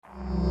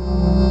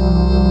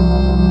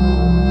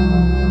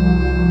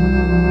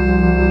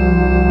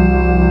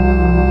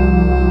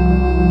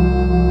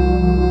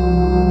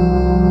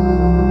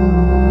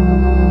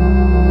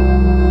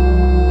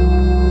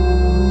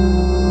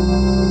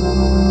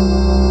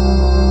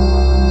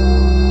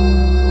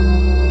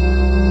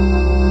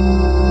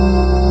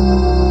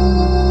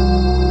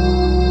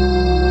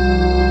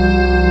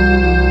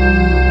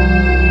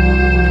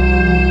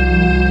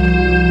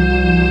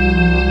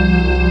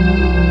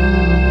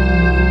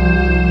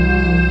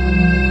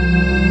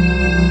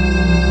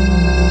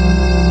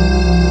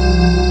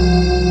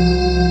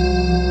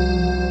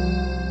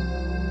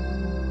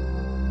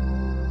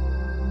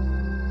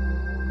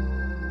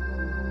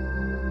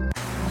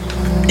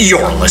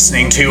You're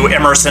listening to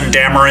Emerson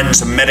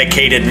Dameron's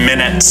Medicated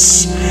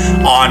Minutes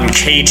on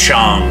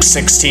KCHUNG,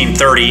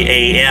 1630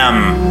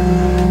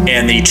 AM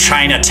in the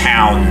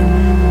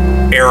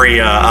Chinatown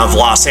area of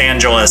Los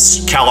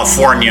Angeles,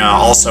 California.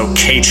 Also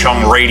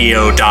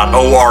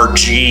kchungradio.org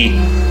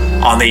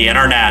on the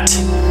internet.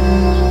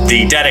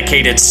 The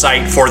dedicated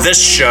site for this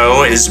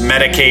show is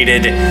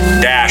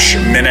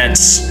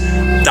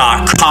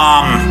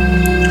medicated-minutes.com.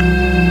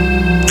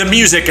 The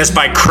music is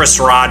by Chris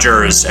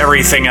Rogers.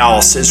 Everything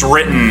else is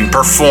written,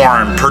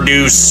 performed,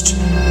 produced,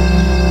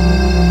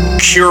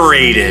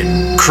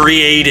 curated,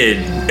 created,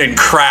 and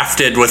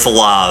crafted with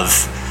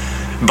love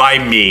by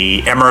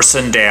me,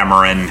 Emerson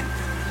Dameron.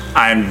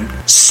 I'm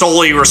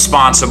solely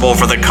responsible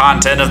for the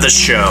content of the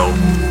show.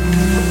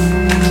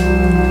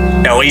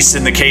 At least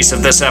in the case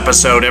of this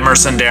episode,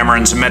 Emerson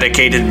Dameron's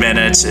Medicated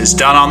Minutes is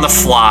done on the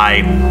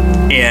fly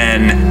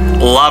in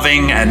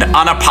loving and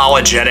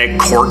unapologetic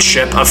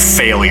courtship of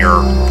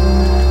failure.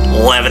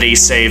 Levity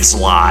saves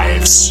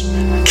lives.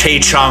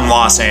 KCHUNG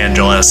Los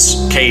Angeles,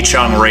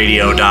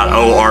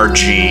 kchungradio.org,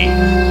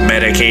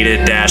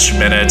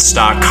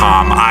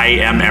 medicated-minutes.com. I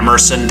am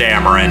Emerson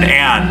Dameron,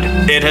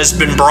 and it has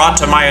been brought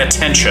to my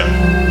attention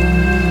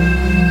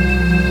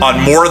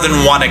on more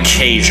than one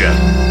occasion.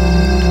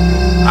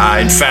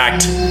 In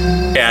fact,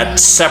 at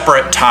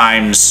separate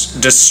times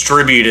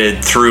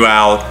distributed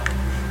throughout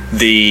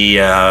the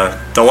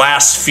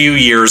last few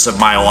years of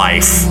my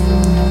life,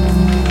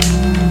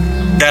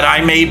 that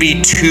I may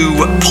be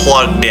too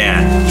plugged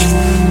in.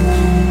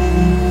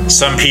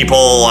 Some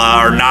people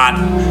are not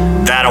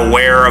that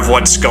aware of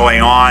what's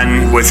going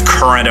on with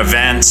current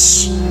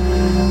events.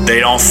 They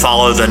don't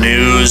follow the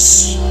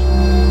news.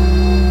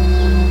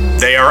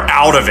 They are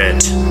out of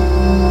it.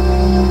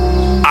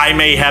 I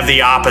may have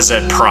the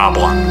opposite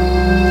problem.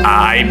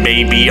 I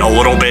may be a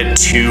little bit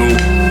too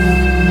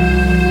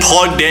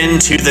plugged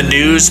into the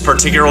news,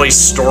 particularly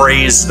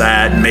stories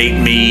that make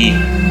me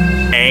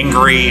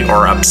angry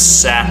or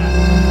upset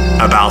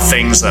about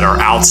things that are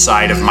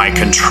outside of my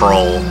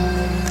control.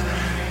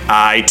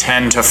 I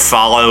tend to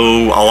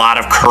follow a lot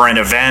of current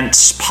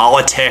events,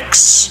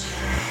 politics,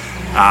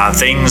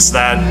 things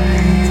that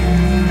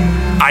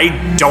I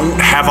don't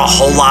have a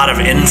whole lot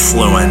of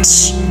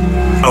influence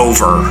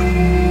over.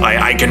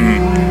 I can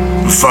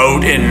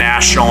vote in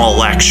national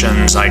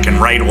elections. I can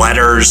write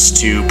letters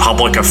to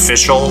public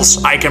officials.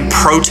 I can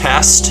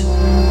protest.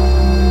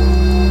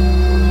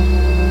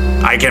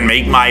 I can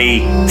make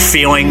my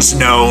feelings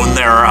known.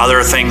 There are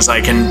other things I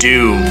can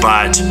do,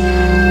 but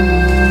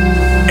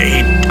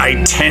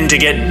I tend to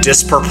get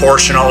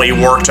disproportionately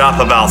worked up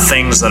about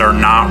things that are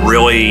not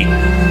really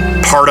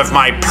part of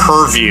my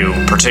purview,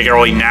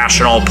 particularly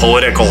national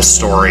political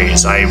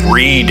stories. I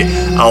read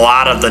a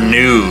lot of the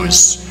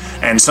news.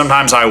 And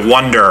sometimes I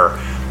wonder,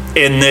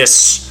 in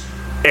this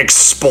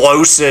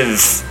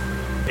explosive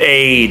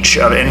age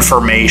of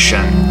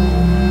information,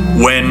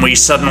 when we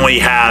suddenly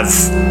have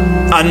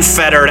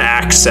unfettered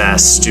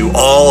access to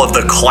all of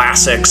the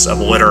classics of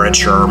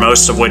literature,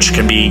 most of which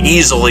can be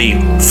easily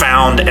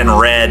found and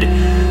read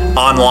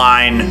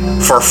online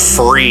for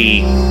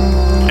free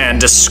and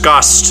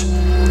discussed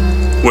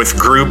with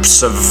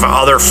groups of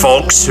other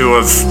folks who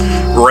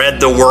have read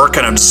the work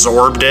and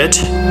absorbed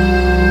it.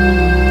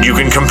 You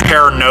can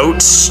compare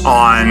notes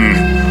on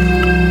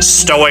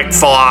Stoic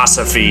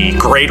philosophy,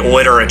 great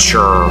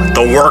literature,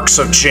 the works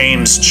of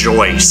James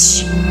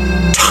Joyce,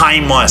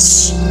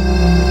 timeless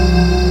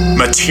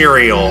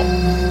material,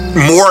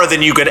 more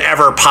than you could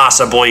ever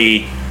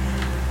possibly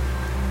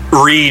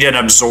read and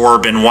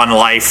absorb in one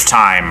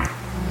lifetime.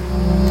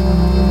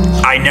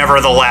 I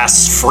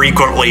nevertheless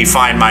frequently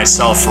find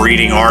myself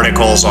reading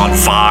articles on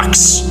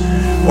Vox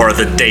or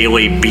the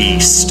Daily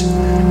Beast,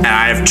 and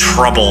I have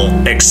trouble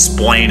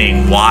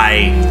explaining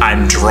why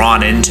I'm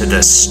drawn into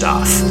this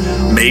stuff.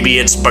 Maybe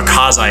it's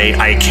because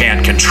I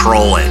can't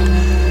control it.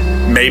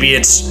 Maybe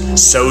it's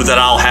so that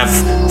I'll have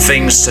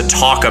things to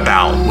talk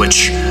about,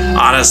 which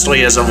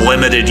honestly is of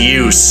limited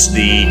use.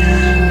 The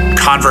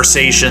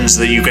conversations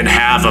that you can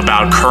have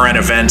about current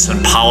events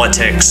and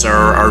politics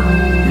are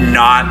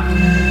not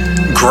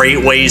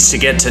great ways to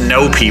get to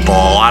know people.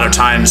 A lot of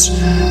times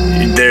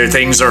their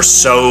things are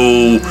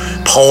so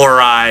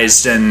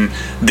polarized, and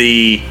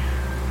the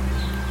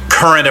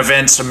current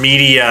events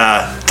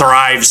media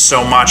thrives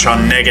so much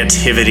on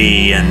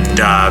negativity and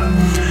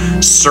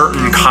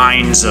certain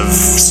kinds of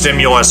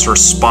stimulus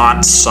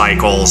response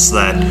cycles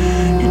that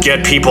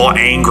get people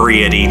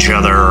angry at each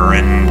other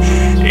and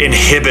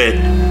inhibit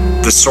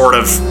the sort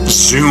of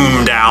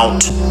zoomed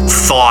out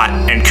thought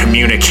and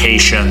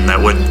communication that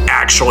would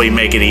actually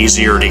make it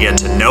easier to get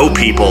to know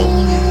people.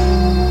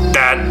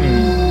 That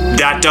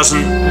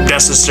doesn't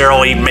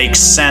necessarily make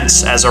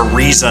sense as a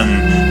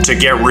reason to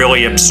get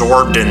really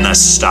absorbed in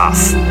this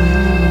stuff.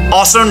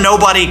 Also,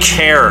 nobody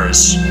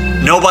cares.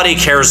 Nobody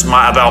cares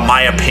about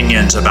my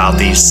opinions about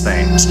these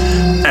things,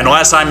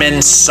 unless I'm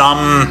in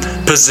some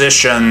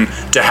position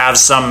to have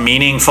some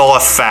meaningful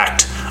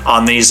effect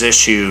on these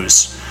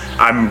issues.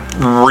 I'm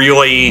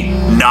really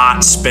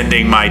not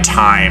spending my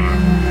time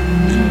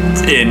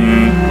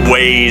in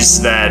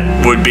ways that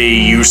would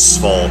be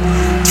useful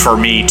for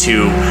me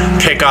to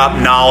pick up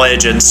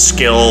knowledge and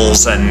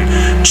skills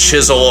and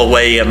chisel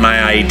away at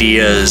my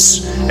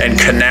ideas and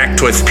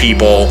connect with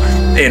people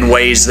in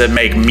ways that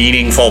make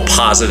meaningful,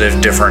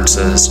 positive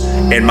differences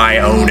in my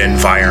own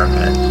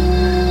environment.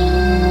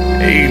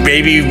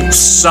 Maybe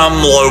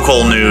some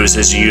local news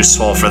is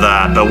useful for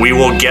that, but we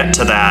will get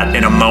to that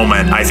in a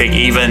moment. I think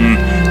even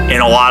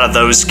in a lot of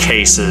those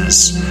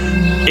cases,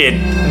 it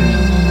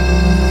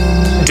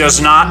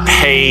does not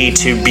pay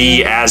to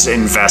be as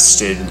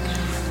invested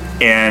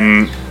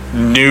in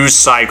news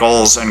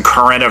cycles and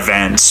current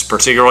events,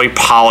 particularly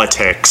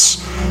politics,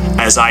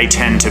 as I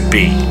tend to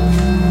be.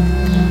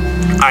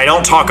 I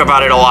don't talk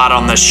about it a lot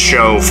on this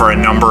show for a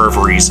number of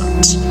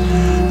reasons.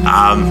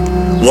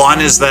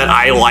 One is that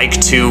I like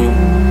to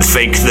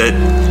think that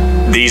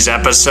these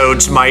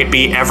episodes might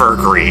be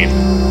evergreen.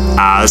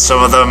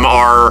 Some of them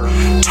are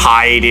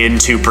tied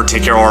into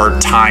particular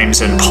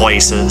times and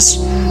places.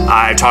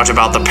 I talked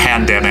about the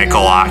pandemic a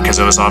lot because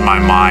it was on my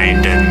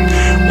mind, and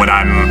when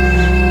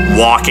I'm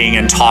walking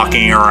and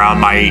talking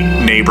around my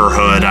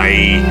neighborhood,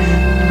 I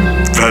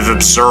have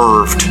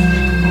observed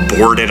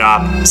boarded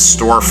up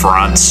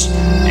storefronts,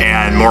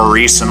 and more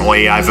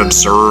recently I've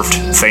observed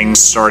things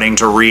starting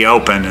to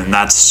reopen, and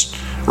that's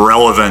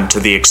relevant to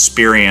the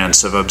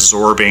experience of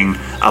absorbing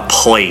a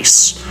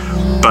place.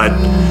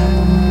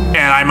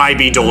 And I might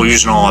be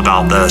delusional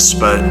about this,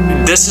 but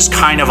this is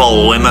kind of a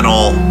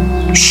liminal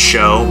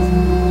show.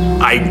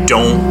 I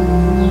don't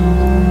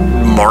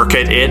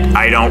market it.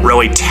 I don't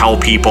really tell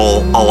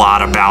people a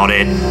lot about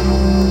it.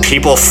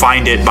 People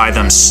find it by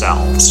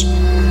themselves.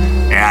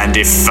 And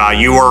if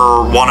you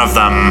are one of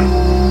them,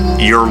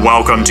 you're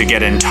welcome to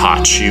get in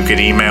touch. You could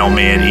email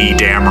me at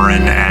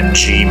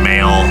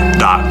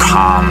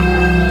edameron@gmail.com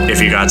if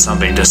you got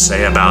something to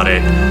say about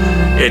it.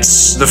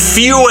 It's the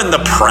few and the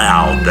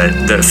proud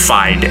that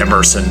find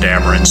Emerson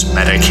Dameron's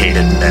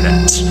Medicated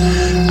Minutes.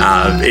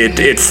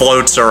 It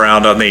floats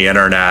around on the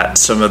internet.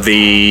 Some of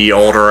the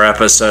older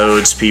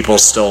episodes people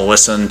still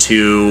listen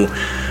to.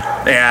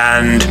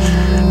 And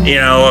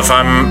if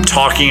I'm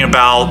talking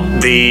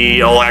about the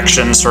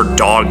elections for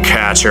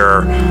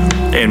Dogcatcher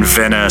in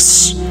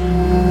Venice,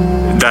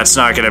 that's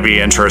not going to be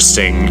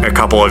interesting a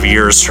couple of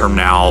years from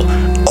now.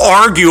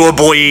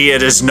 Arguably,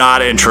 it is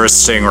not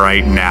interesting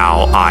right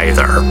now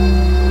either.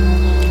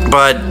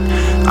 But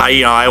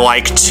I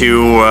like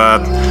to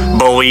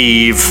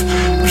believe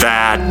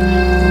that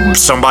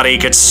somebody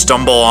could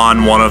stumble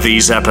on one of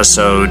these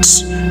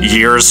episodes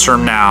years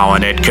from now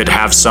and it could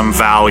have some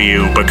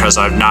value because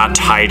I've not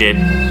tied it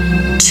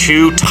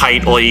too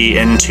tightly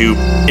into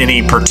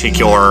any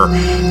particular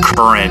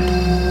current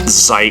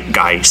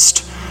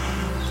zeitgeist.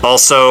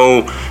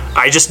 Also,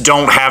 I just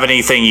don't have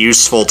anything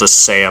useful to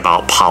say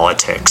about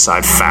politics,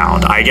 I've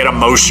found. I get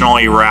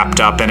emotionally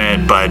wrapped up in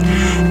it, but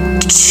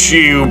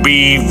to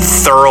be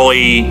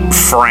thoroughly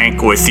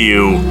frank with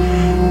you,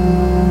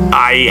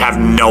 I have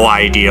no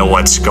idea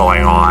what's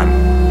going on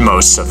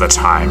most of the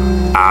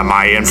time.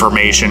 My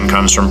information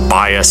comes from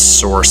biased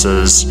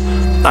sources.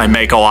 I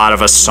make a lot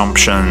of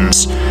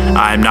assumptions.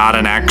 I'm not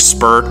an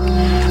expert.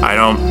 I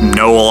don't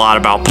know a lot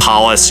about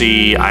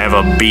policy. I have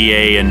a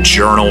BA in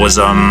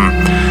journalism.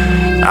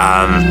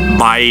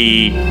 My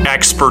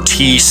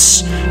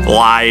expertise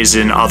lies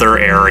in other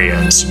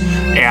areas.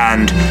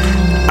 And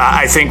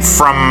I think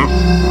from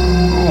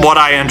what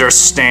I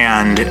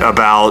understand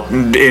about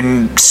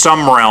in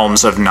some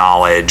realms of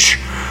knowledge,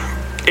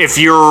 if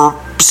you're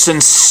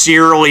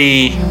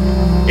sincerely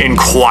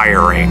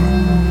inquiring,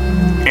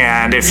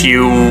 and if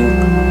you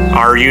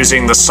are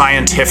using the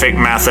scientific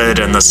method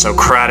and the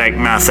Socratic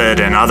method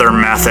and other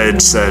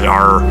methods that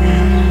are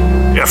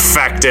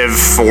effective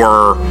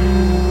for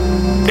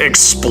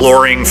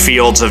exploring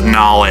fields of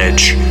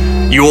knowledge,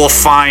 you will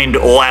find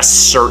less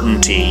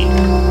certainty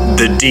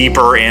the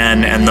deeper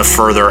in and the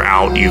further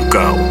out you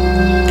go.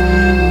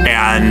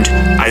 And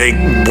I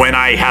think when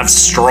I have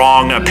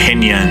strong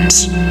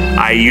opinions,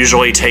 I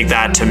usually take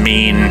that to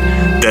mean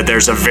that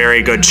there's a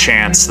very good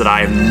chance that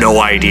I have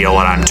no idea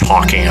what I'm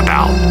talking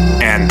about.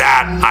 And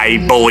that I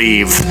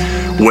believe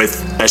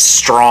with a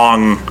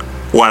strong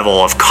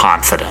level of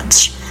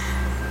confidence.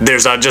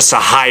 There's just a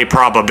high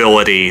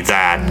probability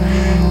that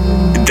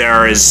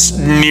there is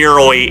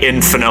nearly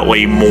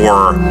infinitely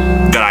more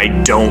that I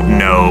don't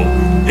know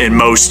in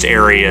most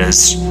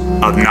areas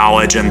of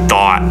knowledge and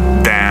thought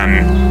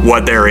than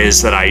what there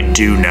is that I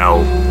do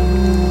know.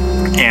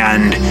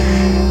 And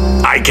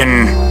I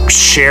can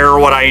share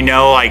what I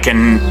know. I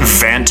can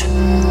vent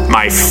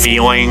my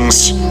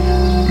feelings.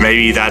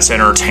 Maybe that's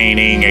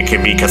entertaining. It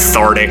can be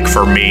cathartic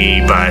for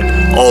me, but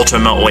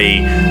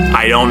ultimately,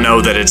 I don't know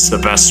that it's the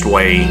best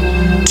way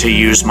to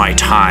use my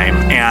time.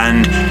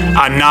 And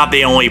I'm not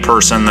the only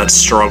person that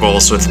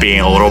struggles with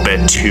being a little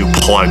bit too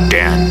plugged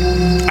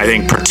in. I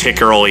think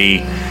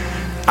particularly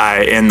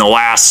in the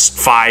last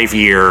 5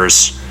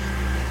 years,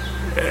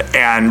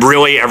 And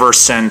really ever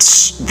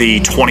since the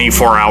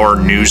 24-hour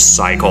news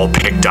cycle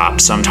picked up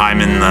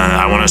sometime in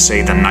I want to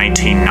say the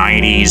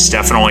 1990s,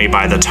 definitely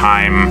by the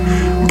time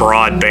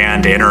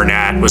broadband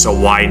internet was a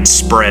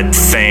widespread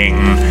thing,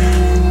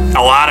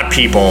 a lot of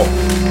people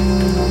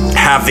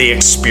have the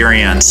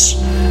experience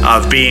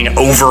of being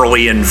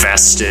overly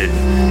invested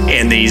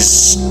in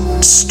these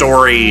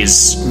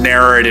stories,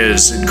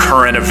 narratives, and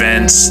current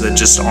events that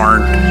just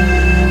aren't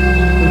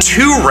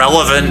too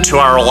relevant to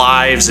our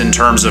lives in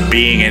terms of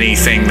being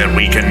anything that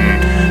we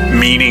can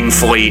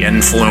meaningfully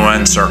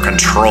influence or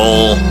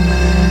control.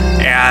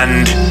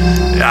 And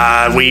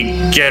we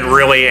get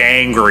really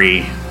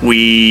angry.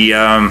 We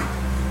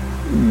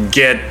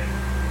get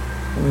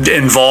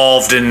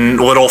involved in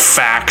little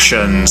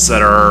factions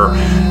that are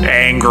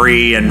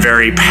angry and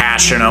very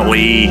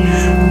passionately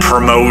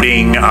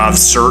promoting of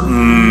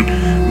certain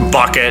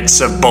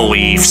buckets of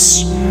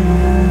beliefs.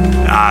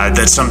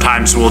 That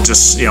sometimes we'll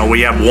just,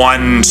 we have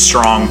one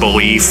strong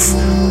belief.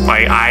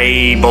 Like,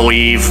 I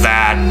believe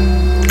that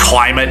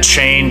climate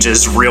change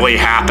is really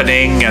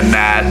happening and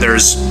that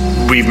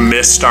we've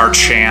missed our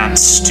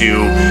chance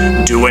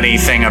to do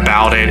anything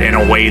about it in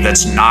a way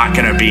that's not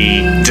going to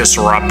be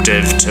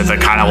disruptive to the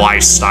kind of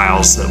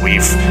lifestyles that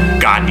we've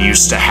gotten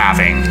used to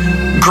having.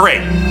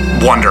 Great.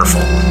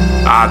 Wonderful.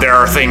 There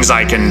are things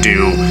I can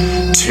do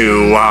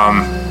to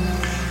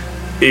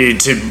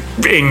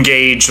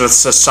engage with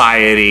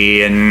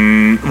society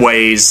in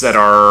ways that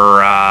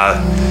are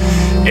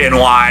in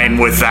line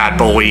with that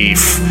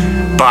belief.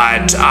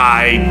 But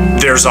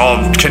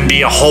can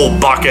be a whole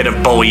bucket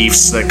of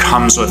beliefs that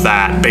comes with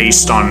that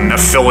based on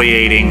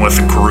affiliating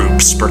with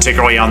groups,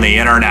 particularly on the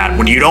internet,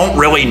 when you don't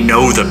really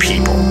know the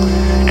people.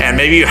 And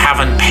maybe you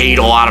haven't paid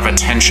a lot of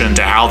attention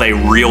to how they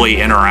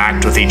really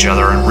interact with each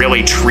other and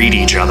really treat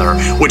each other,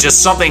 which is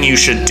something you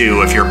should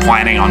do if you're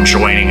planning on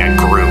joining a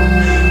group.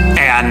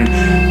 And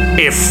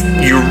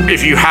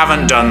if you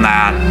haven't done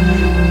that,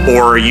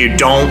 or you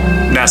don't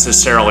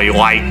necessarily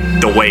like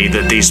the way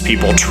that these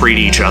people treat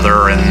each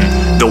other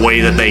and the way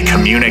that they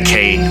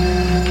communicate,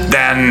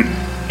 then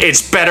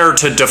it's better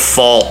to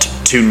default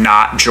to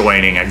not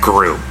joining a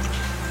group.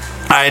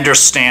 I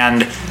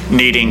understand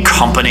needing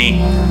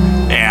company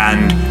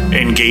and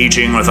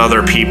engaging with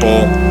other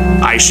people.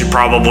 I should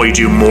probably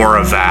do more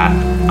of that.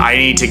 I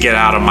need to get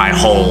out of my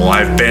hole.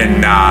 I've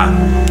been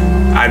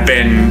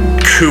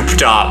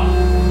cooped up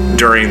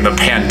during the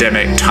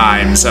pandemic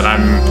times, and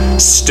I'm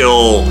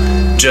still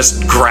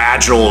just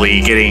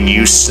gradually getting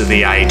used to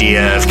the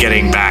idea of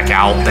getting back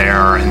out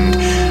there, and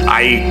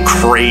I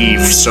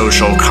crave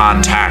social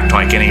contact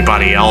like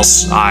anybody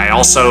else. I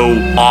also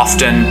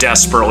often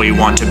desperately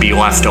want to be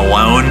left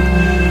alone,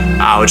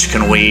 which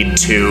can lead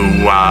to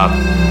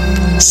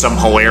some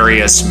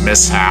hilarious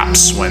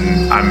mishaps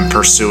when I'm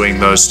pursuing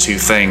those two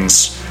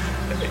things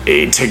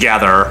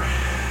together.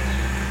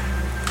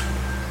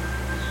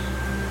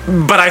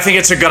 But I think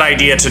it's a good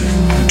idea to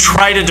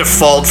try to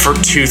default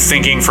to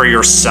thinking for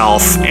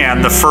yourself.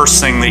 And the first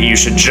thing that you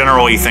should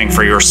generally think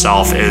for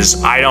yourself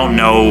is, I don't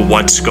know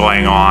what's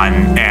going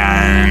on.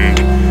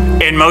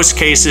 And in most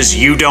cases,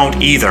 you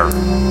don't either.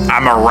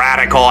 I'm a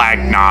radical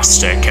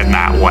agnostic in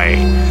that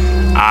way.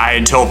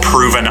 Until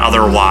proven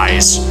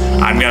otherwise.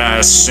 I'm going to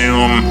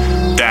assume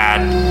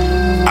that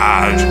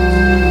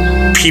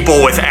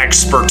people with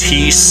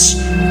expertise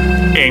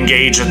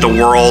engage at the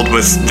world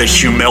with the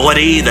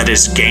humility that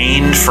is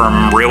gained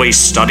from really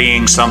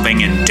studying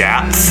something in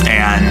depth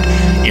and,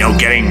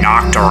 getting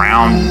knocked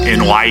around in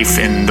life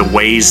in the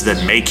ways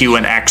that make you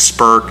an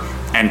expert.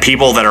 And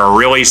people that are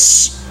really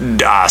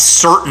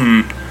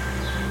certain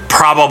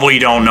probably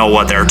don't know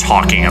what they're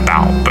talking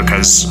about,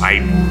 because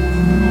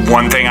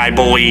one thing I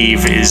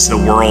believe is the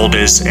world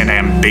is an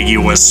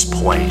ambiguous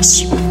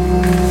place.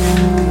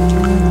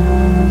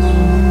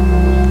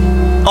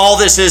 All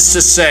this is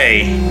to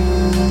say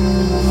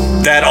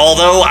that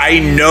although I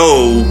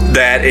know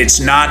that it's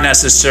not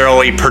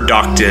necessarily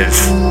productive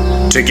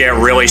to get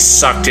really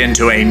sucked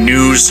into a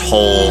news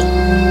hole,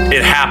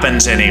 it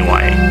happens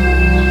anyway.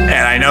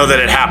 And I know that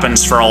it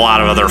happens for a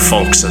lot of other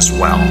folks as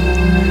well.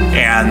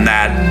 And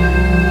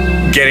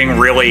that getting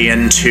really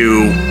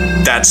into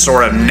that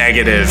sort of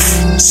negative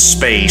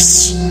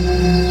space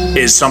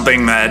is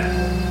something that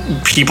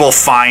people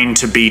find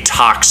to be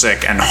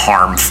toxic and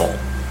harmful.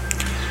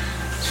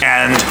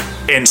 And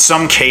in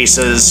some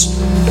cases,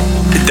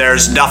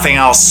 there's nothing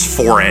else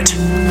for it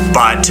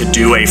but to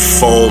do a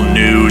full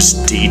news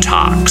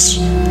detox.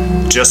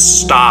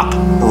 Just stop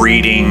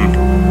reading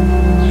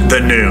the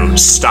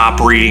news. Stop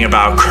reading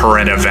about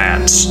current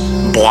events.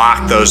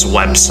 Block those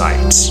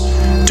websites.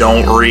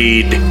 Don't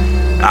read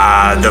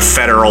The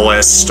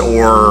Federalist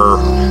or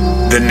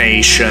The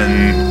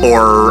Nation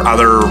or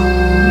other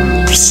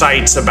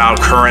sites about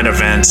current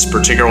events,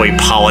 particularly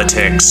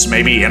politics,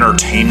 maybe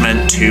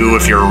entertainment too.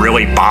 If you're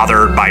really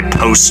bothered by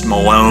Post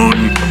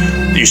Malone,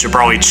 you should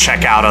probably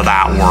check out of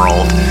that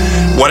world.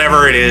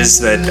 Whatever it is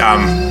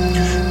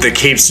that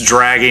keeps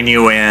dragging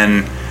you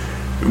in,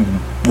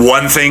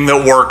 one thing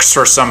that works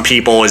for some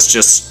people is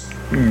just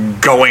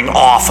going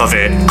off of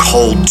it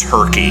cold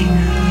turkey.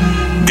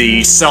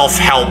 The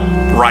self-help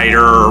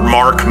writer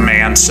Mark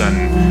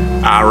Manson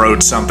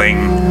wrote something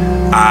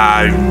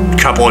a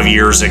couple of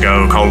years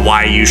ago called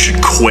Why You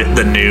Should Quit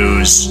the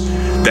News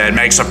that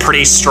makes a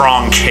pretty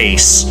strong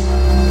case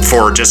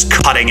for just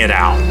cutting it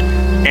out.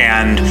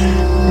 And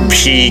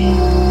he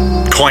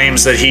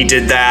claims that he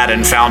did that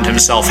and found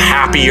himself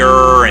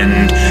happier,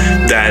 and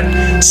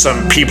that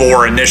some people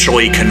were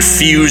initially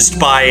confused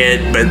by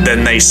it, but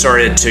then they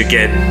started to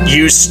get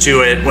used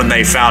to it when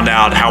they found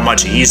out how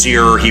much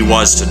easier he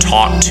was to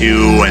talk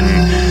to,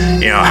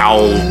 and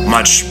how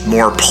much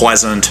more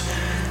pleasant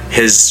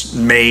his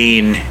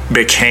mane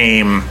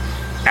became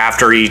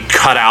after he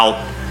cut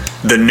out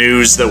the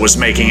news that was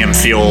making him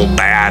feel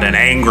bad and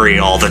angry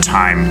all the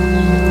time.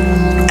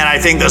 And I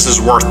think this is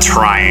worth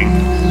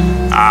trying.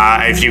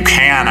 If you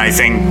can, I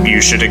think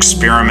you should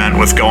experiment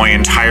with going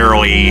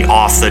entirely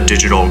off the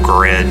digital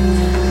grid.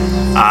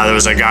 There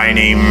was a guy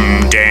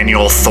named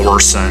Daniel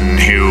Thorson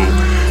who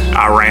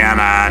ran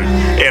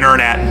an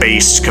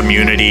internet-based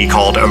community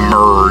called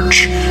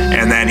Emerge,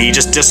 and then he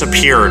just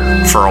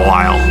disappeared for a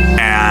while.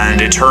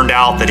 And it turned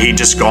out that he'd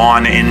just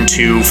gone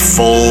into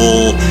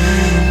full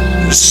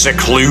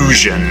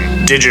seclusion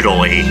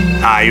digitally.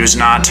 He was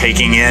not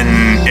taking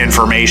in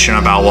information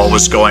about what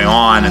was going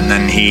on, and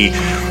then he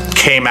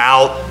came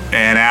out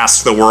and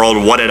asked the world,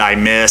 what did I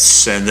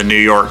miss? And the New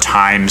York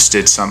Times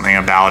did something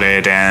about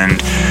it,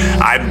 and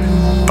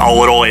I'm a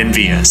little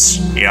envious.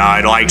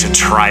 I'd like to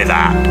try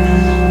that,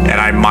 and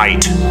I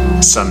might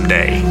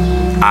someday.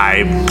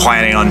 I'm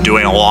planning on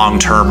doing a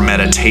long-term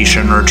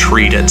meditation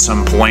retreat at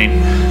some point.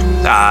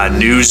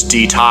 News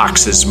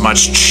detox is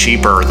much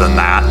cheaper than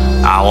that.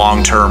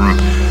 Long-term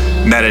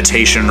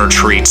meditation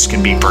retreats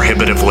can be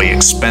prohibitively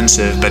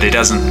expensive, but it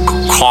doesn't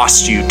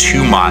cost you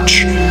too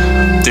much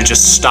to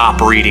just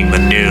stop reading the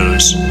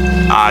news.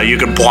 You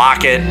could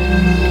block it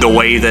the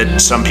way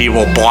that some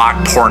people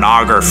block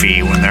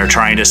pornography when they're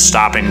trying to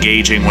stop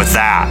engaging with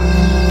that.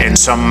 In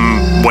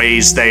some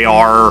ways, they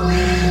are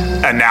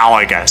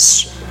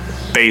analogous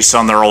based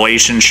on the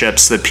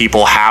relationships that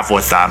people have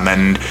with them.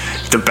 And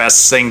the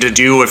best thing to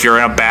do if you're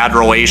in a bad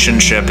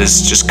relationship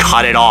is just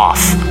cut it off,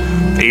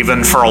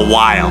 even for a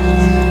while.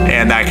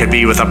 And that could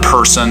be with a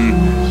person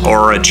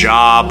or a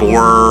job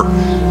or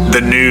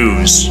the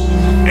news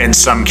in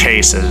some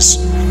cases.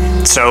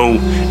 So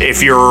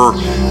if you're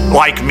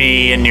like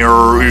me and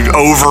you're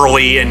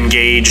overly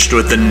engaged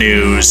with the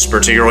news,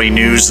 particularly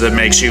news that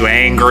makes you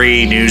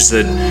angry, news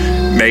that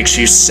makes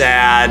you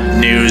sad,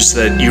 news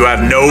that you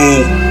have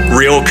no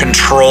real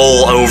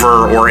control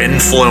over or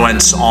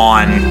influence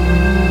on,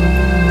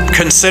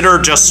 consider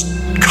just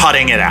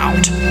cutting it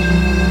out.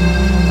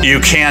 You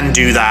can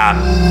do that.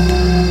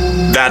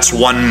 That's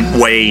one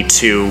way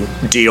to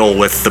deal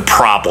with the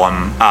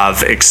problem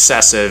of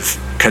excessive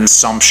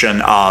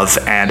consumption of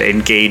and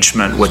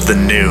engagement with the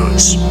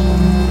news.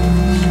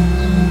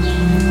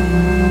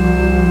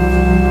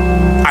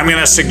 I'm going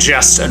to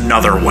suggest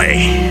another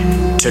way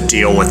to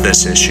deal with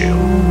this issue,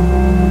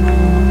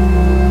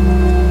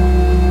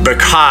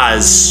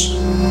 because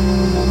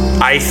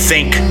I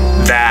think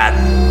that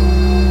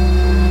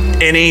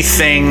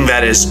anything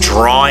that is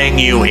drawing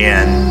you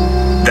in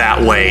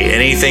that way,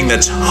 anything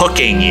that's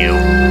hooking you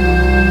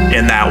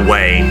in that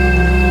way,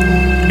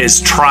 is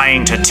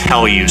trying to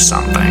tell you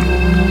something.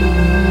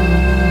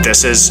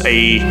 This is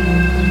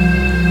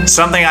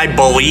something I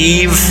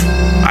believe.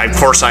 Of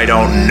course, I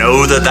don't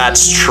know that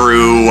that's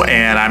true,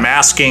 and I'm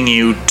asking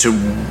you to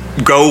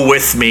go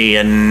with me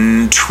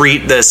and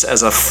treat this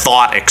as a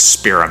thought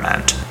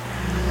experiment.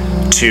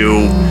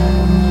 To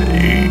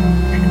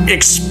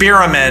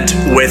experiment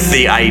with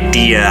the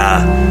idea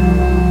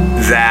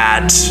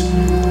that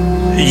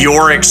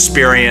your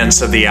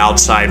experience of the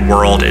outside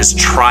world is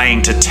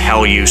trying to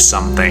tell you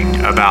something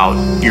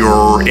about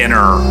your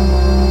inner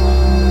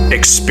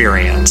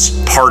experience,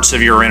 parts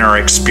of your inner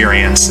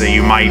experience that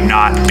you might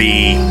not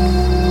be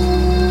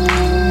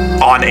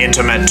on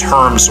intimate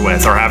terms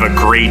with or have a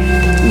great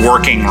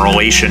working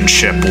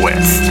relationship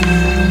with.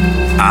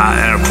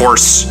 And of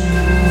course,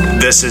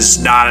 this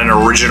is not an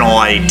original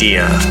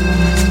idea.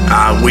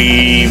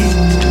 We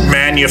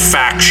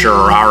manufacture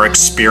our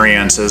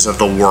experiences of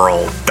the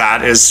world.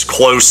 That is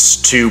close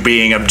to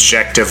being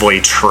objectively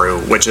true,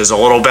 which is a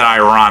little bit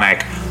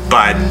ironic,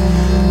 but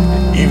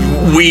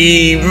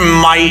we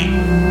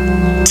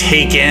might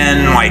take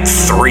in like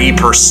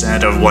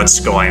 3% of what's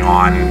going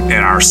on in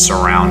our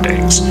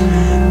surroundings.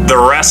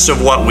 The rest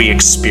of what we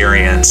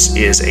experience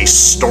is a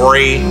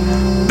story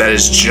that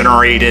is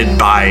generated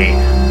by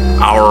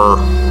our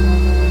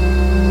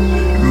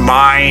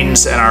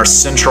minds and our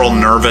central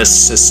nervous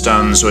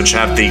systems, which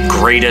have the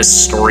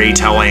greatest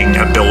storytelling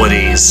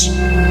abilities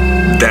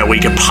that we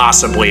could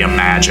possibly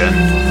imagine,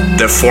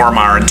 that form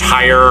our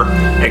entire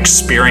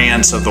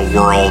experience of the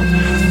world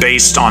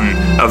based on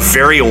a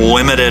very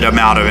limited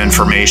amount of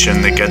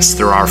information that gets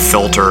through our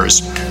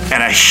filters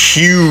and a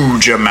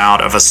huge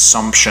amount of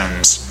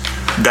assumptions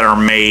that are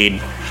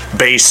made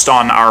based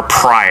on our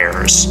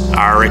priors,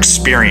 our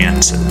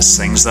experiences,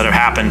 things that have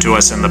happened to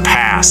us in the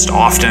past,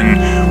 often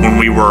when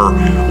we were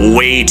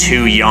way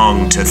too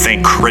young to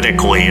think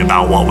critically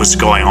about what was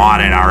going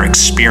on in our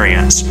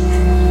experience.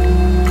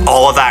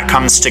 All of that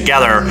comes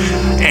together,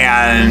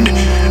 and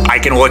I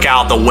can look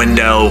out the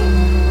window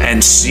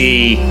and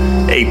see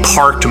a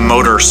parked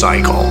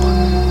motorcycle,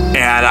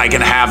 and I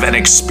can have an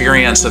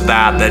experience of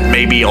that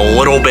may be a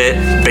little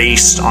bit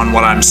based on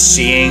what I'm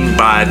seeing,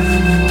 but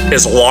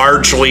is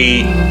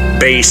largely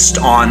based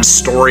on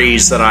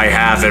stories that I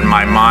have in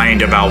my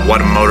mind about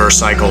what a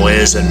motorcycle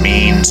is and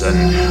means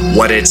and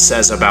what it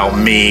says about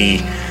me.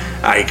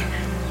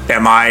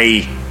 Am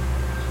I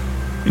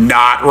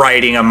not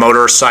riding a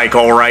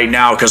motorcycle right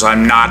now because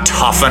I'm not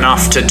tough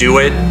enough to do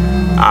it?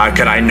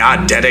 Could I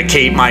not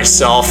dedicate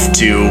myself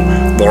to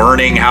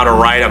learning how to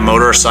ride a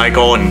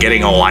motorcycle and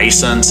getting a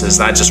license? Is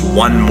that just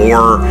one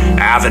more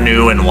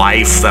avenue in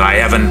life that I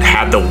haven't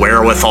had the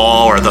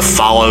wherewithal or the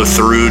follow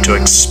through to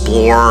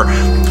explore?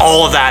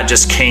 All of that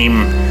just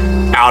came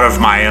out of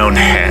my own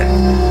head.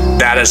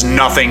 That has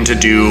nothing to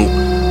do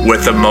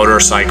with the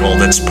motorcycle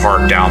that's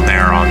parked down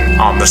there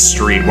on the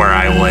street where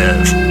I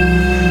live.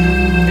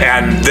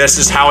 And this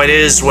is how it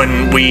is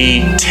when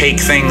we take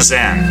things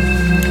in.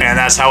 And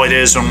that's how it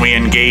is when we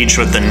engage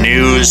with the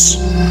news.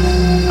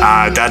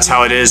 That's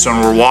how it is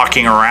when we're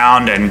walking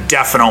around, and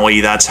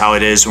definitely that's how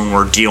it is when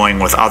we're dealing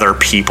with other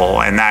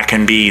people. And that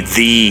can be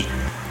the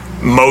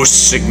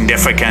most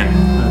significant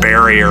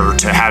barrier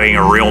to having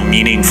a real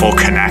meaningful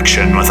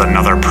connection with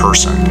another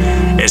person,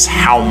 is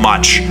how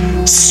much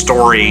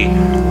story,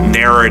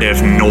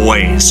 narrative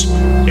noise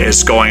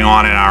is going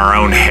on in our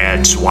own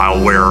heads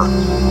while we're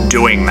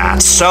doing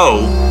that.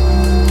 So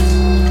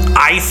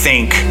I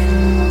think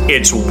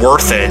it's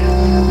worth it,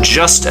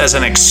 just as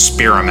an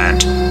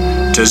experiment,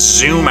 to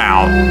zoom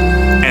out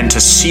and to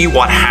see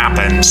what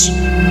happens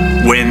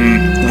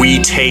when we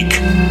take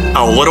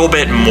a little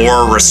bit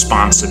more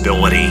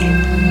responsibility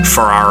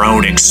for our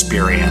own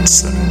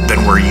experience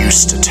than we're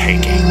used to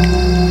taking.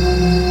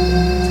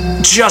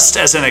 Just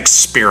as an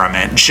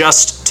experiment,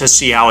 just to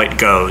see how it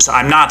goes.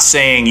 I'm not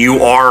saying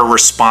you are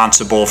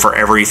responsible for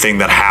everything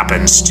that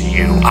happens to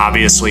you.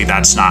 Obviously,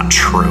 that's not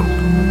true.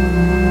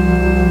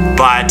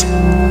 But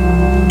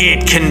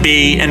it can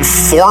be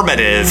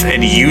informative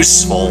and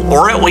useful,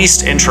 or at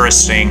least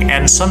interesting,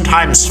 and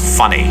sometimes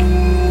funny,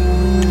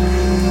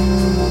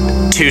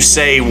 to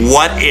say,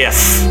 what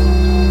if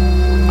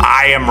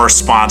I am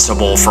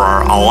responsible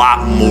for a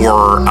lot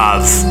more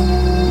of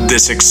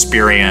this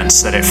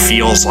experience that it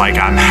feels like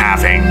I'm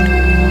having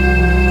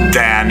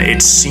than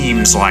it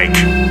seems like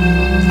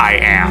I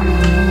am?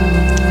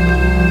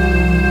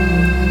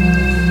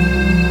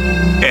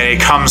 And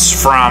it comes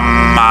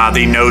from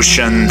the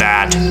notion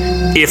that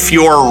if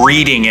you're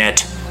reading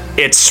it,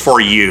 it's for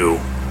you.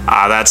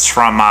 That's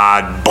from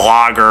a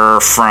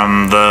blogger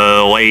from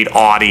the late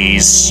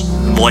aughties,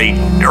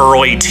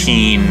 early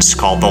teens,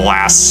 called The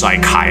Last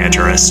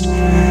Psychiatrist,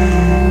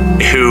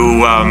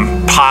 who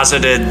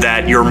posited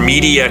that your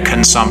media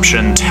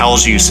consumption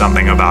tells you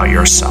something about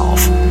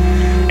yourself.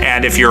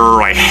 And if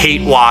you're like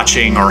hate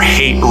watching or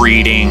hate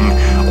reading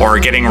or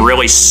getting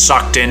really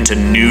sucked into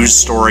news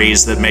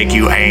stories that make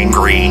you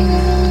angry,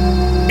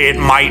 it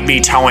might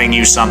be telling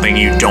you something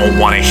you don't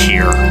want to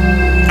hear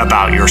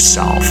about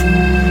yourself.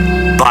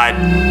 But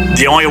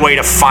the only way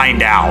to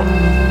find out,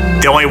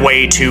 the only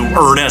way to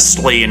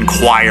earnestly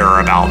inquire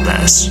about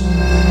this,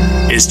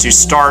 is to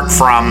start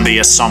from the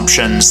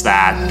assumptions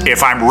that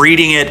if I'm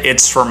reading it,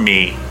 it's for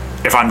me.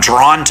 If I'm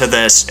drawn to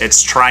this,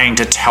 it's trying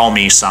to tell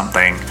me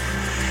something.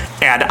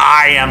 And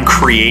I am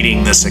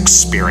creating this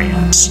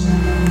experience.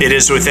 It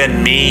is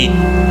within me.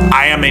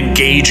 I am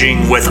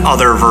engaging with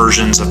other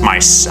versions of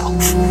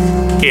myself.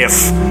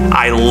 If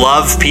I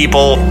love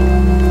people,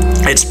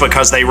 it's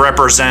because they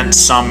represent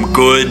some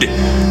good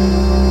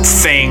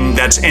thing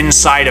that's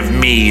inside of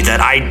me that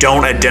I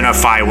don't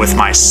identify with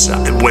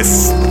myself,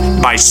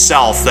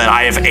 that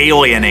I have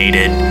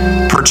alienated,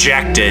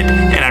 projected,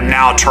 and I'm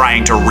now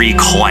trying to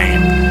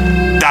reclaim.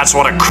 That's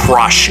what a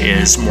crush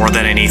is more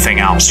than anything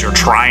else. You're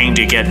trying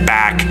to get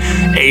back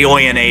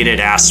alienated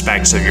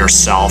aspects of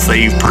yourself that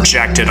you've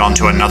projected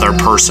onto another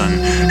person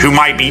who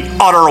might be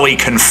utterly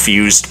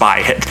confused by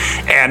it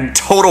and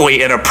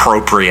totally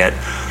inappropriate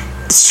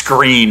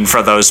screen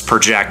for those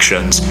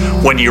projections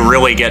when you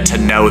really get to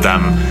know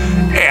them.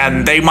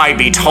 And they might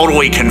be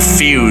totally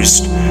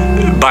confused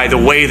by the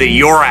way that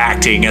you're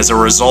acting as a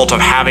result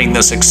of having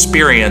this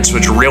experience,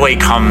 which really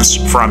comes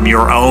from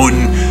your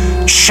own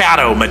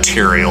shadow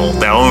material,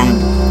 the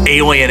own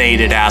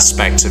alienated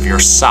aspects of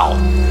yourself.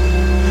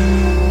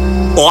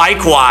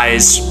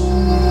 Likewise,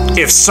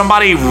 if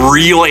somebody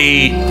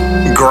really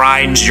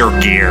grinds your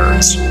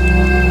gears,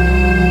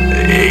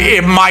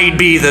 it might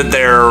be that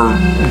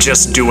they're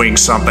just doing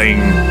something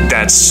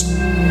that's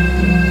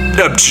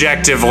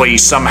objectively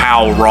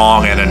somehow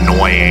wrong and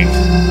annoying.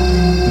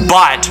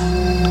 But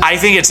I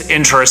think it's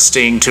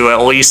interesting to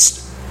at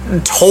least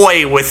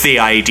toy with the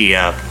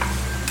idea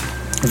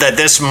that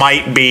this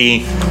might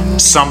be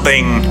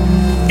something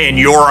in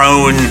your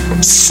own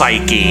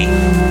psyche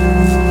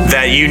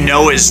that you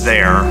know is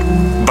there,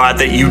 but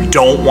that you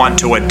don't want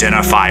to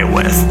identify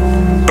with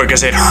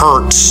because it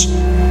hurts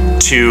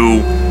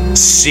to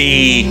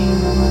see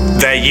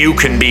that you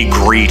can be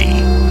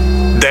greedy,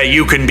 that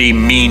you can be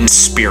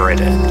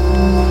mean-spirited,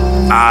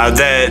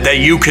 that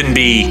you can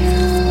be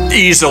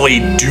easily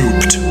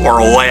duped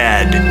or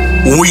led,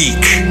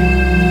 weak.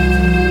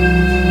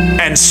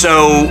 And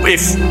so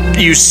if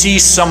you see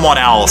someone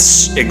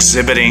else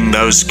exhibiting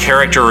those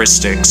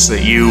characteristics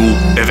that you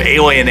have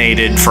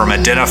alienated from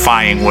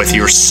identifying with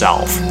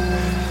yourself,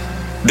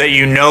 that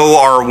you know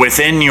are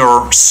within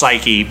your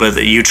psyche, but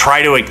that you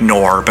try to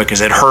ignore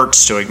because it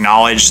hurts to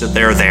acknowledge that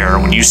they're there.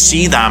 When you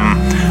see them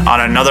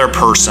on another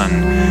person,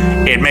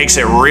 it makes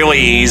it really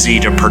easy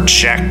to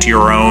project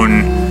your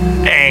own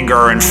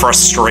anger and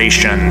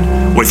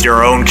frustration with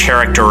your own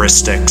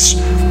characteristics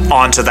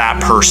onto that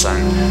person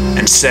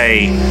and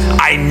say,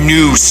 I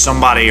knew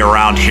somebody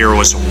around here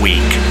was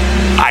weak.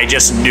 I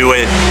just knew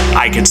it.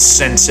 I could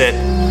sense it,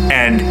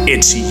 and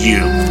it's you.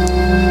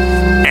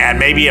 And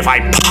maybe if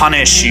I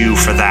punish you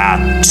for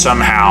that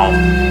somehow,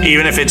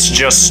 even if it's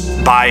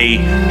just by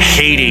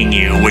hating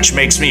you, which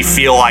makes me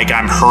feel like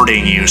I'm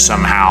hurting you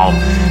somehow,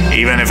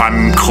 even if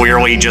I'm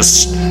clearly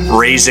just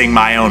raising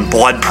my own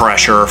blood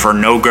pressure for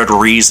no good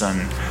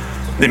reason,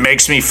 it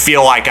makes me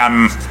feel like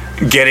I'm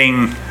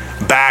getting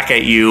back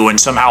at you and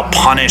somehow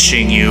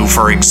punishing you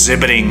for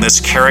exhibiting this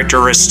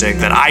characteristic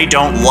that I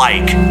don't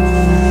like,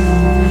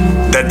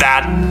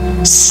 that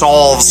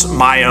solves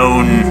my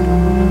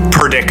own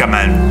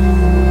predicament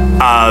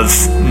of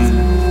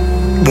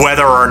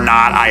whether or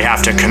not I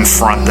have to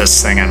confront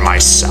this thing in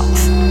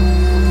myself.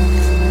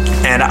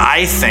 And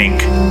I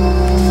think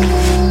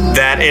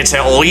that it's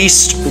at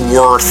least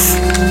worth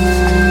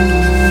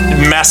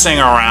messing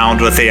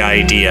around with the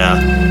idea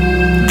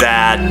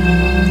that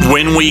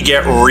when we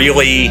get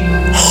really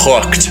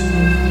hooked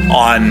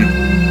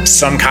on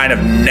some kind of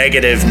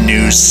negative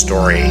news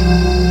story,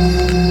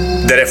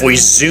 that if we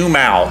zoom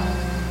out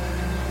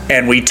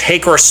and we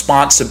take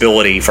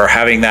responsibility for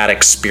having that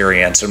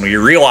experience and we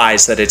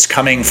realize that it's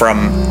coming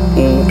from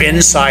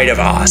inside of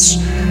us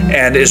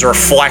and is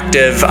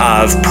reflective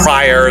of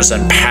priors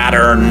and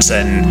patterns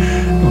and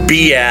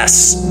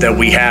BS that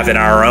we have in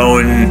our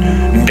own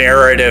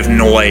narrative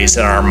noise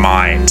in our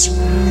minds,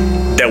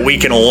 that we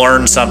can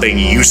learn something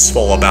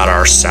useful about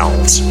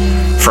ourselves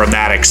from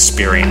that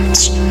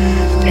experience.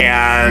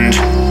 And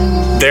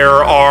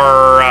there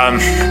are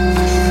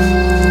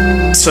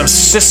some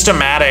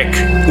systematic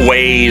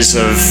ways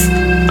of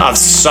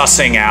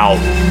sussing out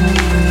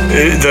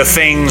the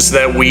things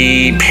that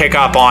we pick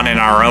up on in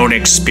our own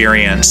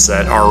experience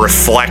that are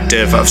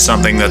reflective of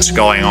something that's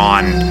going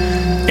on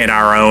in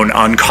our own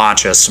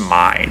unconscious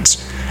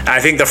minds. And I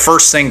think the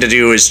first thing to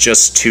do is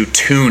just to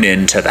tune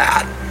into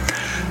that.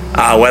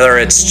 Whether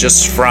it's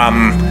just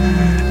from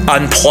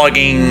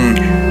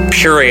unplugging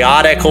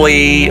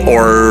periodically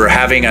or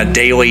having a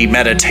daily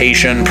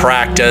meditation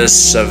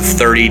practice of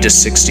 30 to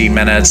 60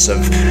 minutes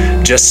of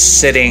just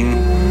sitting,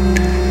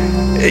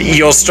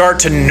 you'll start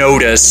to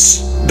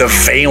notice the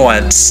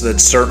valence that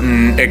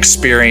certain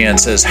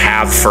experiences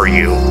have for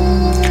you.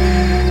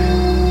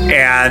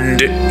 And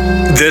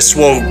this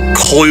will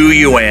clue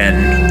you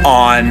in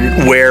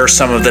on where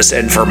some of this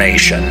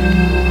information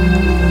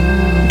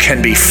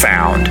can be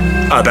found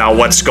about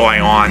what's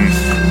going on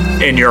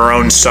in your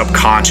own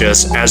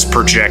subconscious as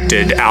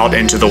projected out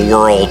into the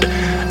world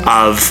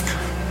of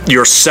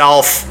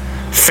yourself,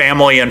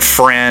 family and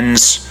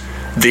friends,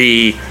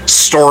 the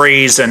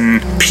stories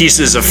and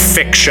pieces of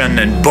fiction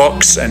and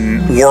books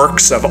and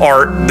works of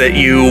art that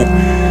you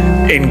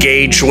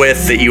engage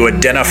with, that you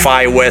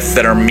identify with,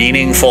 that are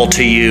meaningful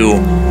to you.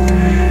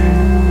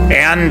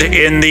 And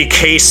in the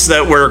case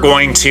that we're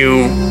going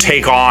to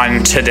take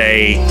on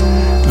today,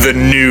 the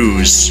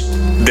news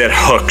that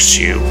hooks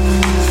you,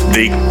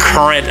 the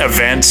current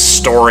events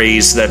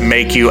stories that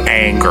make you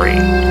angry,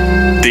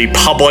 the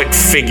public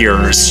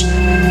figures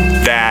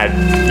that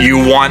you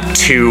want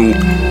to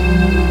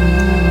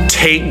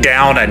take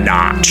down a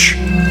notch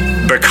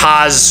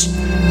because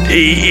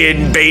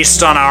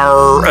based on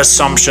our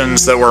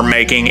assumptions that we're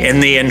making in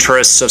the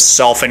interests of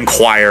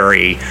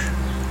self-inquiry,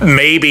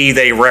 maybe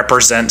they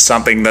represent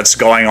something that's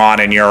going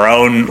on in your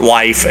own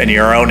life, in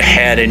your own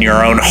head, in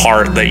your own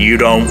heart that you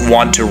don't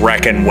want to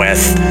reckon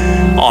with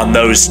on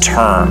those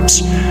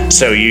terms.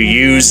 So you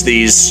use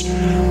these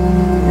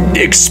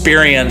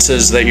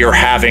experiences that you're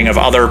having of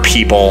other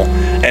people,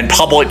 and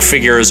public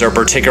figures are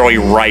particularly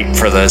ripe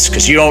for this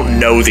because you don't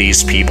know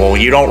these people.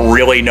 You don't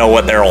really know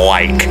what they're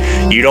like.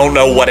 You don't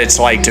know what it's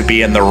like to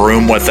be in the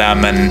room with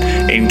them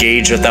and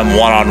engage with them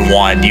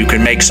one-on-one. You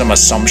can make some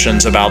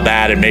assumptions about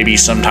that, and maybe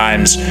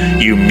sometimes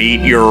you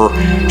meet your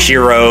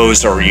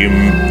heroes or you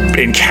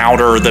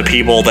encounter the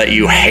people that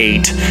you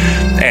hate,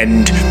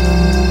 and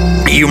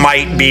you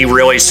might be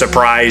really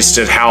surprised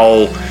at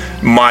how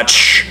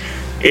much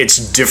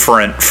it's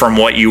different from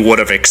what you would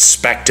have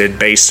expected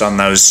based on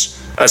those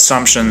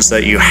assumptions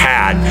that you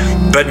had.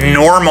 But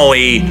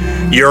normally,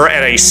 you're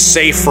at a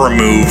safe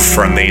remove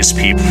from these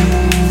people.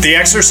 The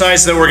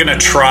exercise that we're going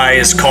to try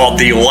is called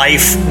the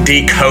life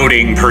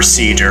decoding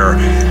procedure,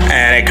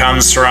 and it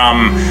comes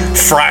from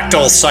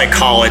fractal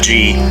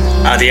psychology.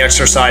 The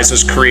exercise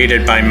was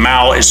created by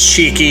Mao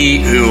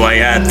Ishiki, who I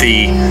had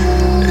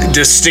the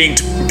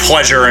distinct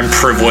pleasure and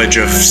privilege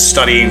of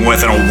studying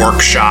with in a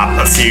workshop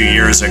a few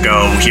years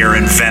ago here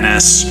in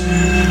Venice.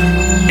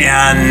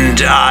 And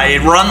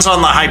it runs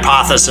on the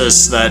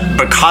hypothesis that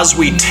because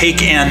we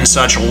take in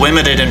such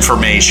limited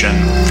information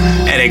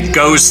and it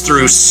goes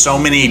through so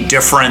many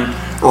different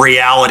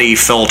reality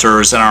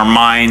filters in our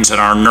minds and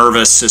our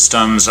nervous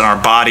systems and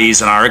our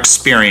bodies and our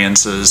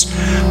experiences,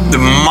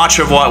 much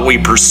of what we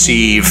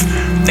perceive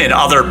in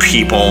other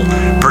people,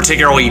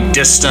 particularly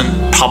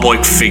distant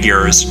public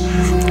figures,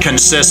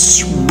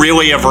 consists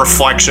really of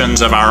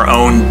reflections of our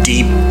own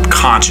deep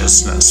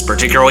consciousness,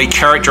 particularly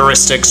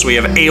characteristics we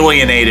have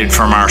alienated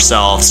from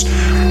ourselves,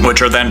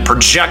 which are then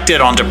projected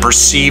onto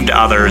perceived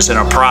others in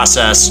a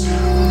process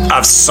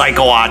of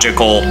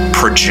psychological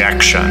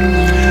projection.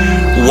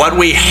 What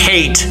we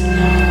hate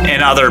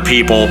in other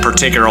people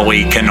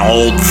particularly can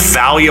hold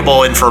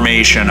valuable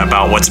information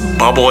about what's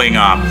bubbling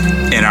up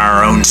in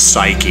our own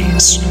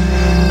psyches.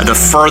 The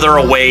further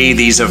away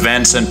these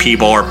events and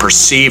people are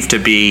perceived to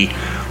be,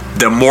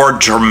 the more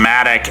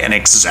dramatic and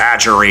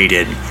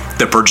exaggerated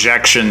the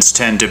projections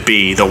tend to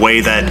be. The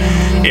way that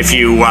if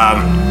you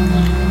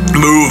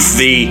move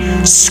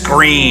the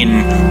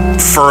screen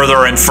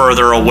further and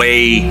further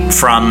away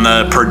from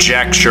the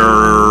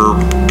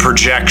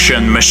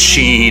projection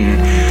machine,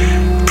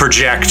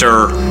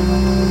 projector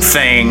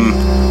thing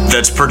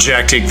that's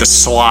projecting the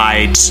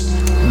slides,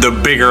 the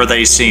bigger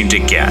they seem to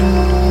get.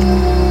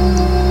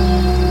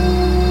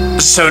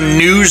 So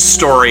news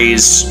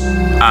stories,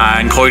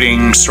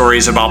 including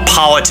stories about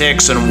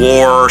politics and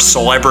war,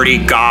 celebrity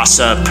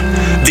gossip,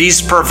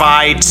 these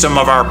provide some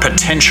of our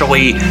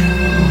potentially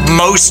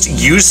most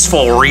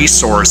useful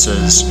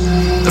resources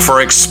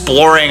for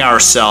exploring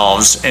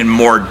ourselves in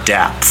more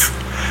depth.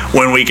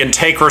 When we can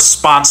take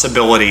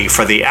responsibility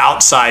for the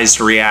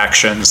outsized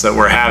reactions that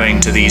we're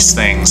having to these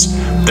things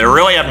that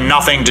really have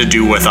nothing to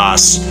do with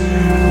us,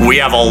 we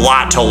have a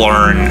lot to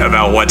learn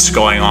about what's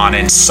going on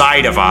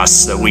inside of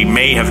us that we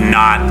may have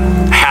not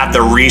had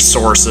the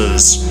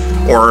resources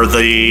or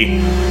the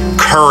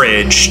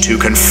courage to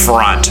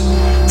confront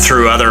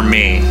through other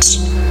means.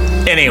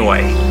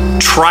 Anyway,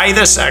 try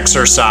this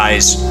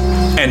exercise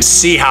and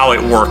see how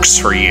it works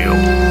for you.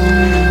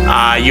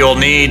 You'll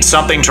need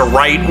something to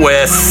write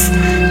with.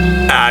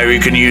 You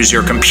can use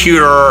your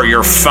computer or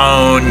your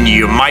phone.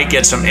 You might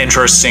get some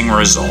interesting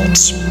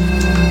results.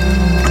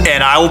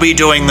 And I will be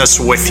doing this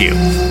with you.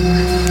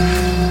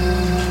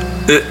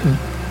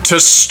 To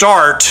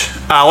start,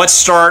 let's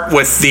start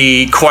with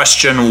the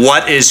question,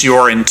 what is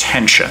your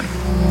intention?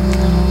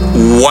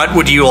 What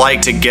would you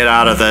like to get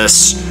out of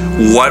this?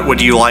 What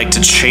would you like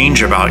to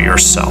change about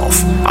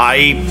yourself?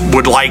 I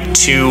would like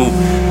to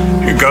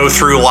go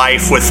through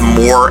life with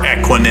more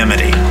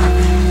equanimity.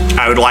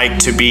 I would like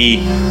to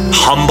be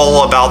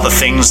humble about the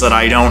things that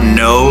I don't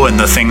know and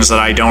the things that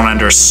I don't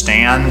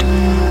understand.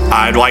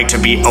 I'd like to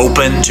be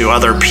open to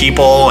other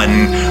people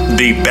and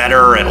be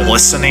better at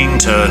listening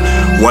to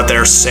what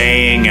they're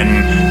saying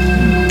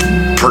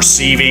and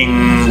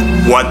perceiving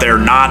what they're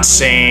not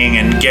saying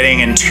and getting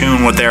in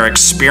tune with their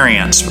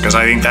experience, because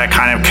I think that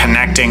kind of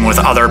connecting with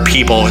other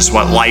people is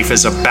what life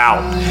is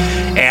about.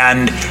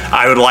 And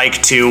I would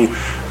like to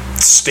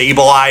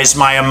stabilize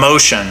my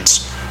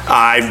emotions.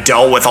 I've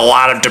dealt with a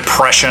lot of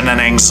depression and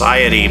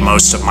anxiety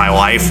most of my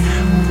life.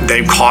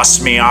 They've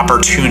cost me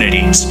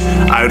opportunities.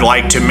 I would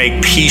like to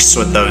make peace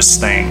with those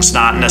things,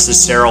 not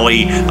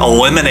necessarily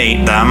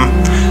eliminate them,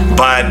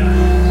 but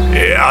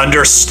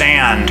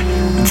understand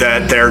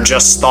that they're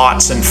just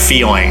thoughts and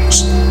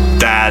feelings,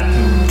 that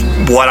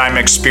what I'm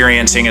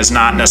experiencing is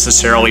not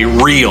necessarily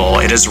real.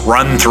 It is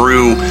run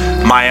through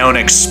my own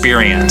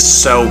experience.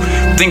 So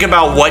think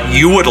about what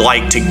you would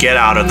like to get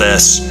out of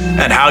this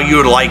and how you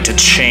would like to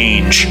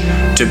change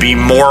to be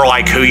more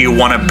like who you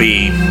want to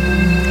be.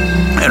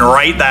 And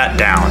write that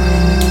down.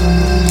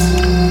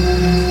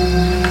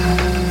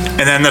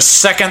 And then the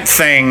second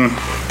thing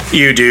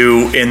you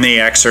do in the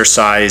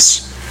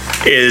exercise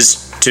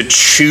is to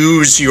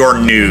choose your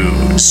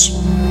news.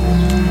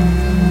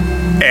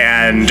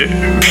 And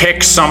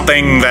pick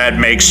something that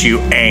makes you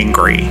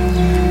angry,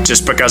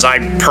 just because I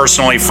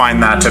personally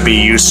find that to be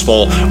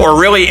useful, or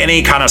really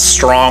any kind of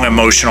strong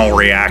emotional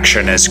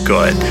reaction is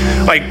good.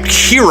 Like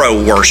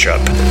hero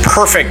worship,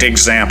 perfect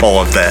example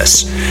of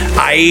this.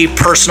 I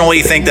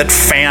personally think that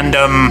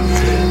fandom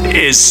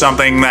is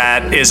something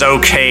that is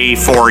okay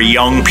for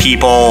young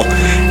people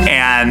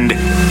and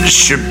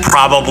should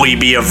probably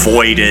be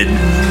avoided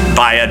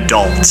by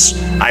adults.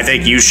 I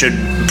think you should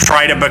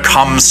try to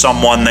become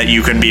someone that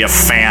you can be a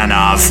fan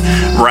of,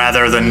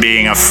 rather than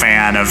being a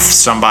fan of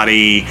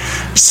somebody,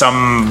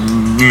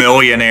 some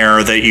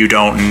millionaire that you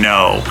don't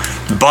know.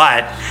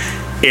 But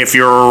If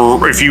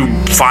you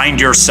find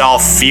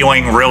yourself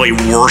feeling really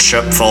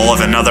worshipful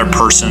of another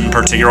person,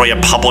 particularly a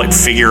public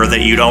figure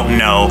that you don't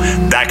know,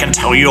 that can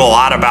tell you a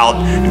lot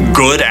about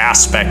good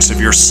aspects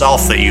of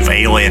yourself that you've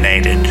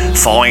alienated.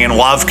 Falling in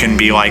love can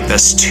be like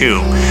this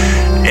too.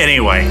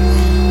 Anyway,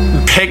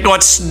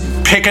 let's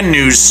pick a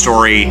news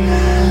story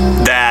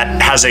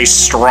that has a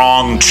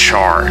strong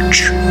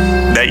charge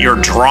that you're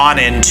drawn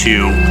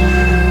into,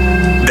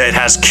 that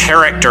has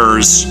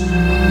characters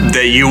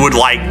that you would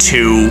like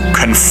to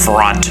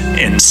confront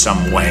in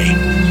some way.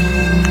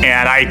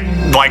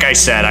 And like I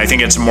said, I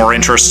think it's more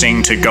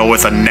interesting to go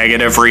with a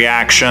negative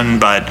reaction,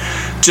 but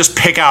just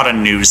pick out a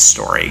news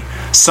story.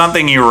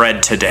 Something you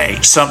read today,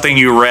 something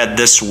you read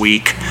this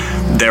week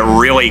that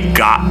really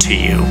got to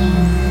you.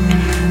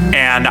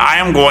 And I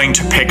am going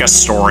to pick a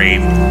story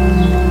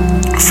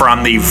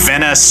from the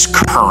Venice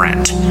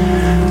Current,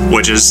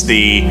 which is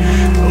the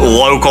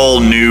local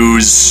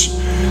news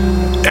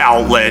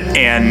outlet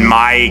in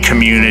my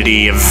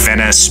community of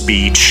Venice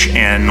Beach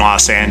in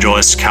Los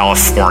Angeles,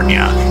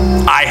 California.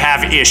 I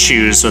have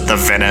issues with the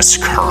Venice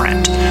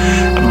Current.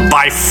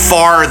 By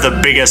far the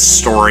biggest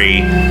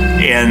story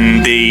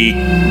in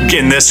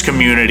this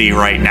community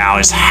right now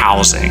is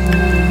housing.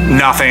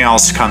 Nothing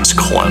else comes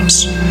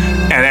close,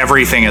 and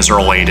everything is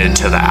related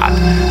to that.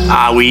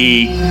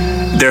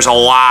 There's a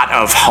lot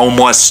of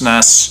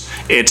homelessness.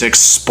 It's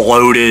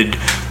exploded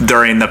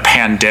during the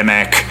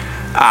pandemic.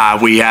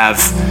 We have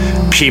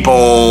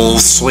people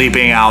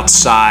sleeping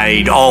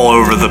outside all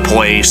over the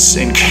place,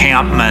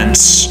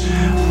 encampments.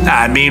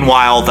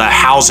 Meanwhile, the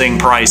housing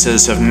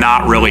prices have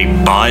not really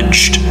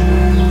budged.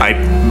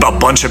 A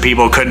bunch of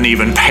people couldn't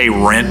even pay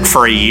rent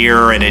for a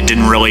year, and it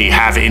didn't really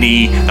have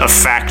any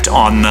effect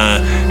on the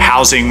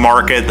housing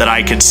market that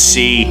I could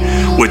see,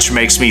 which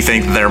makes me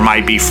think that there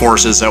might be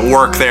forces at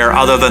work there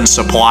other than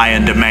supply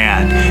and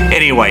demand.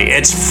 Anyway,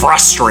 it's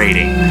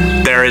frustrating.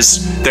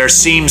 There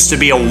seems to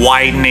be a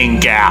widening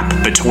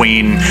gap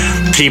between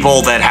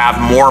people that have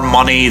more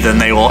money than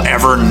they will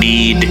ever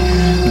need,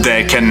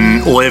 that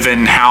can live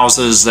in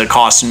houses that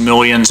cost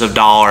millions of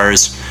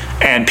dollars,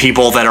 and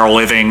people that are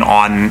living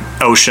on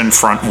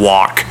oceanfront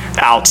walk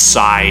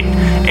outside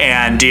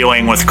and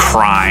dealing with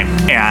crime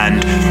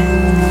and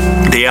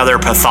the other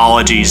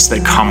pathologies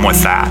that come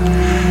with that.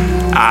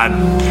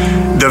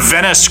 The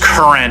Venice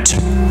Current,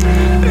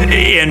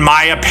 in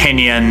my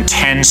opinion,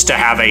 tends to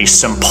have a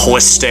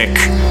simplistic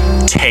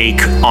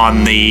take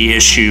on the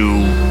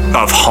issue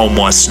of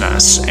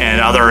homelessness and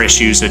other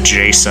issues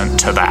adjacent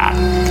to that.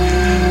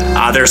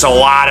 There's a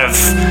lot of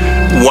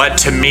what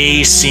to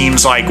me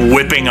seems like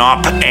whipping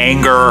up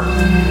anger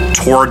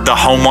toward the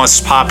homeless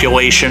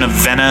population of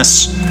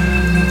Venice.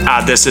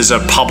 This is a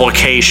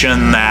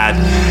publication that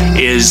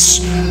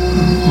is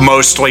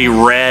mostly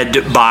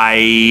read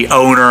by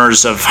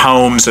owners of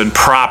homes and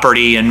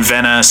property in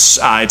Venice.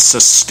 It's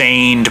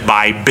sustained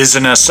by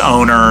business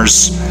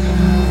owners.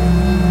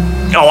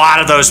 A lot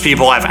of those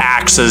people have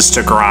axes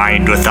to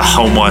grind with the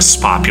homeless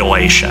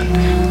population.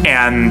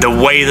 And the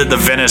way that the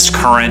Venice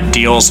Current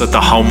deals with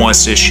the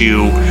homeless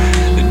issue,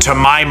 to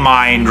my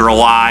mind,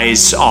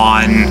 relies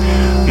on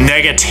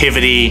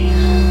negativity,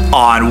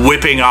 on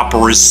whipping up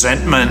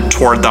resentment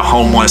toward the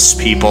homeless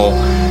people,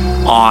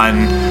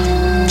 on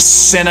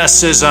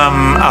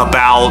cynicism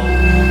about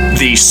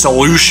the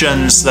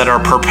solutions that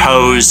are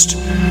proposed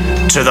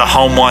to the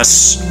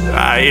homeless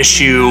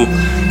issue.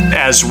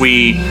 As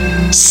we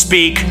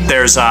speak,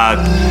 there's a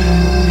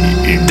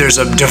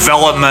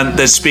development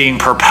that's being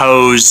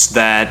proposed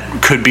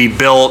that could be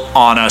built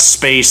on a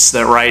space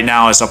that right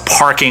now is a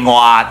parking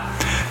lot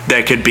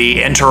that could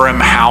be interim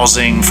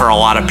housing for a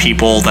lot of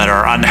people that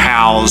are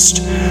unhoused.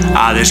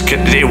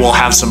 It will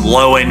have some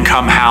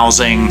low-income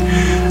housing.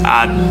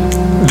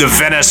 The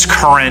Venice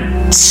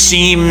Current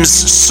seems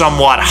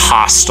somewhat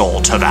hostile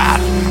to that.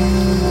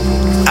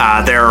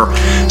 They're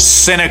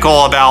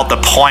cynical about the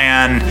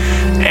plan,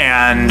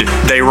 and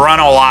they run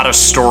a lot of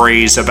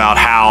stories about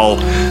how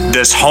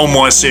this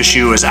homeless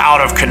issue is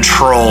out of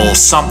control,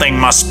 something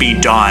must be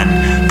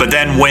done. But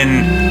then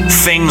when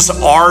things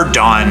are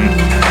done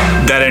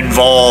that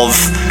involve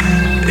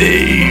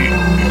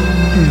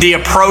the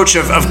approach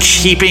of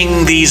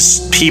keeping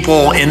these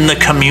people in the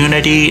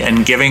community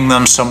and giving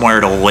them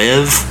somewhere to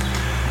live,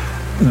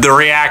 the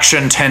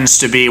reaction tends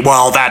to be,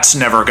 well, that's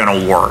never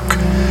going to work.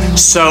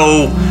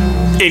 So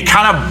it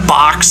kind of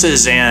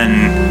boxes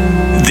in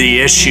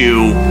the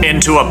issue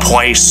into a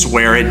place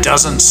where it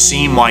doesn't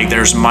seem like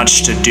there's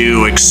much to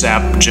do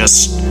except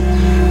just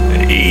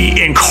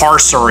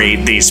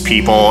incarcerate these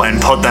people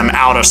and put them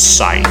out of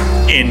sight,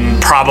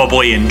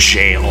 probably in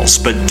jails,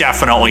 but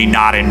definitely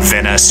not in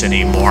Venice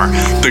anymore,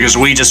 because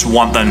we just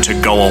want them to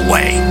go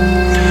away.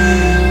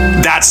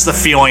 That's the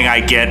feeling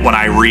I get when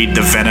I read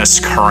the Venice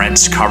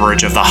Current's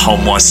coverage of the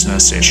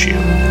homelessness issue.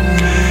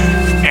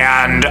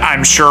 And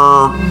I'm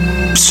sure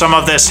some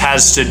of this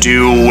has to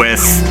do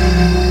with,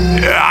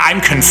 I'm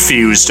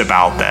confused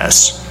about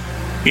this.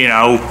 You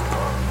know,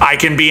 I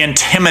can be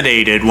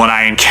intimidated when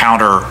I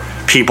encounter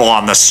people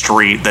on the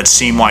street that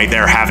seem like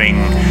they're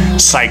having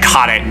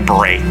psychotic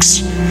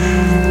breaks.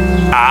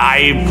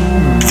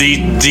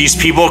 These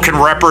people can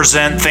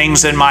represent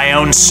things in my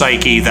own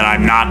psyche that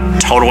I'm not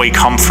totally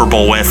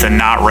comfortable with and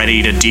not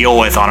ready to deal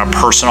with on a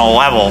personal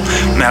level.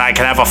 And I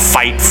can have a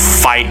fight,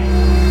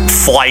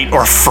 flight,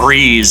 or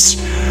freeze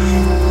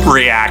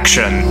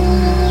reaction.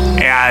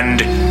 And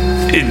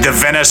the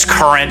Venice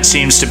current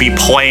seems to be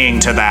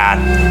playing to that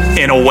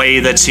in a way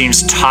that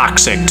seems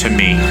toxic to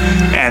me.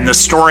 And the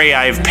story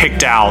I've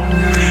picked out,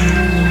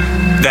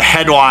 the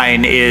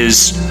headline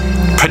is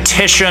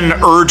 "Petition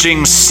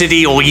Urging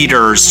City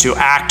Leaders to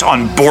Act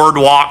on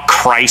Boardwalk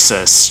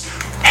Crisis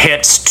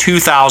Hits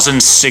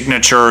 2,000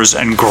 Signatures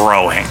and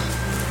Growing."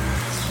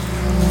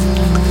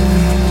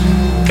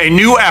 A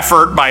new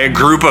effort by a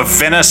group of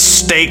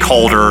Venice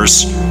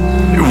stakeholders,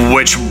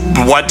 which,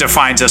 what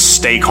defines a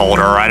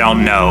stakeholder? I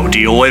don't know. Do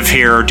you live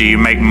here? Do you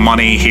make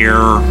money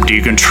here? Do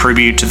you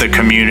contribute to the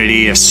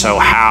community? If so,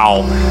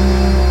 how?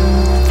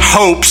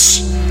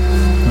 Hopes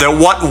that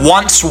what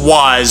once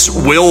was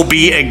will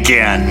be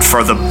again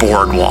for the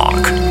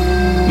boardwalk.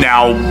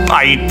 Now,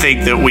 I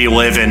think that we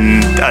live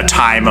in a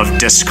time of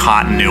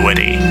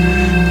discontinuity,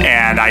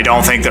 and I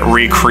don't think that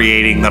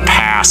recreating the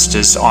past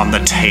is on the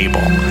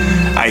table.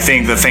 I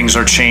think that things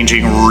are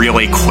changing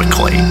really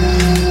quickly,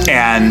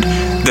 and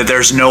that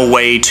there's no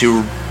way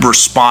to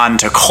respond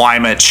to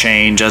climate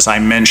change, as I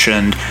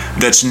mentioned,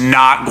 that's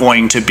not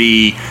going to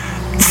be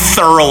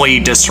thoroughly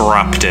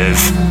disruptive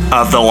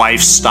of the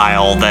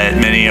lifestyle that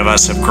many of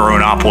us have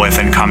grown up with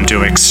and come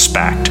to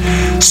expect.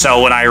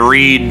 So when I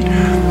read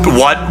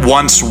 "what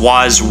once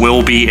was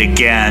will be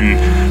again,"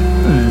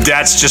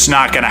 that's just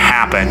not going to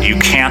happen. You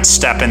can't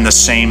step in the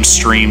same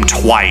stream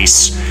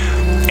twice.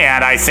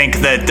 And I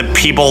think that the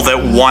people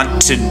that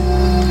want to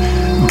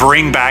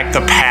bring back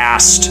the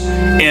past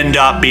end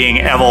up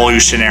being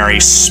evolutionary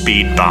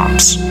speed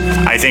bumps.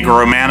 I think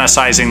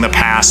romanticizing the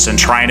past and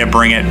trying to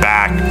bring it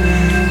back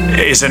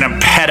is an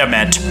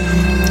impediment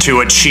to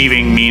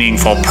achieving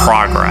meaningful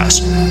progress.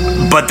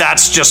 But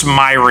that's just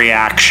my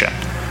reaction.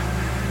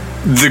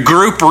 The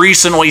group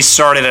recently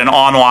started an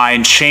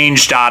online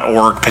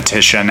change.org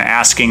petition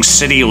asking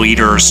city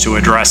leaders to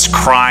address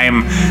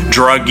crime,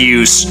 drug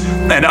use,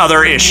 and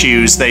other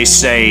issues they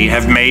say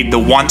have made the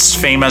once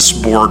famous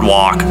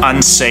boardwalk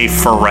unsafe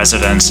for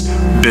residents,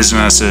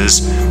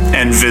 businesses,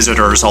 and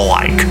visitors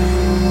alike.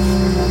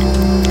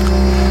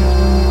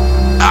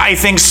 I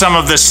think some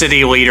of the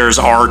city leaders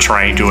are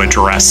trying to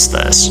address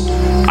this.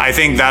 I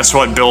think that's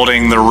what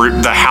building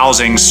the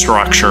housing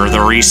structure,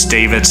 the Reese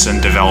Davidson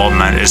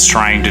development, is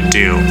trying to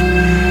do.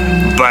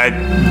 But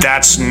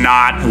that's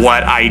not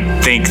what I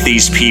think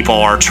these people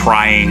are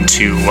trying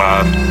to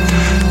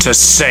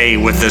say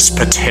with this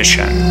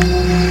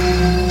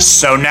petition.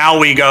 So now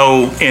we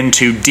go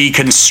into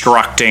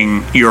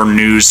deconstructing your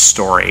news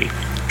story.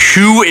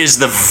 Who is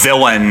the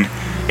villain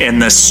in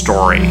this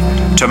story?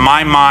 To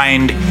my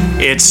mind,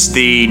 it's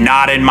the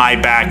not in my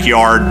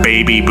backyard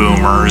baby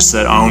boomers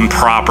that own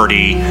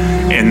property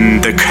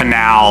in the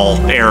canal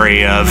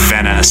area of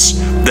Venice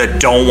that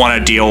don't want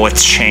to deal with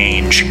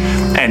change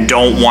and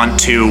don't want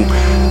to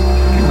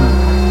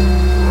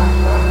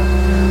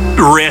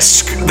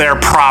risk their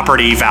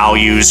property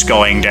values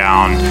going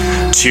down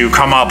to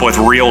come up with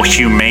real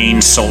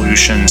humane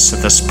solutions to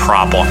this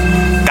problem.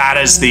 That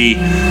is the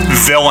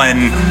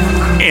villain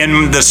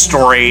in the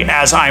story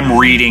as I'm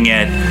reading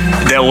it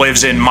that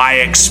lives in my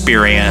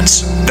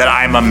experience that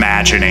I'm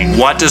imagining.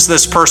 What does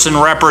this person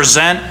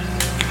represent?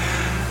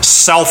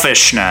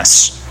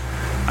 Selfishness.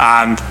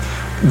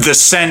 The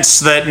sense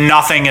that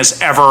nothing is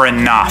ever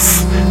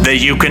enough, that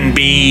you can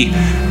be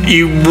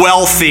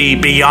wealthy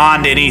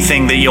beyond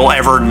anything that you'll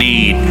ever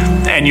need,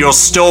 and you'll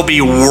still be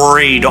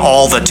worried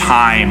all the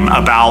time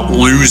about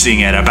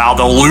losing it, about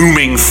the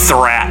looming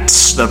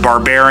threats, the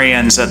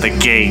barbarians at the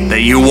gate,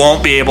 that you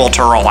won't be able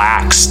to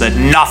relax, that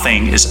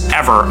nothing is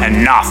ever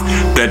enough,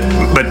 that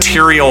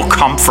material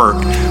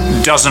comfort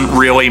doesn't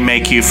really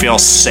make you feel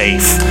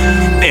safe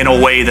in a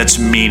way that's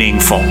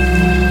meaningful.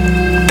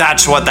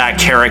 That's what that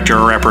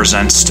character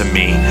represents to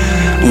me.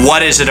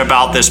 What is it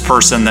about this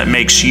person that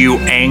makes you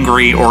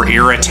angry or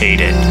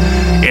irritated?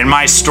 In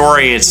my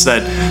story, it's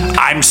that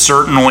I'm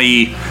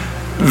certainly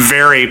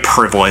very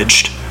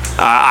privileged.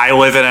 I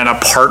live in an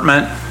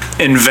apartment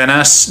in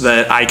Venice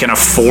that I can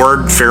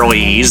afford fairly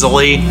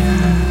easily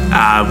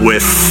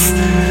with,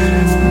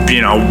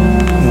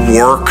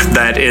 work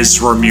that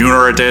is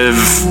remunerative,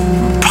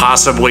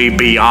 possibly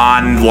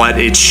beyond what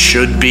it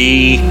should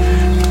be,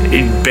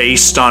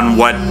 based on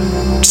what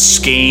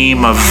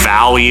scheme of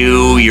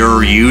value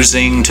you're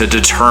using to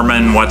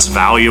determine what's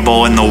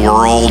valuable in the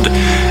world.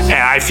 And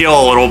I feel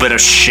a little bit of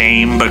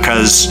shame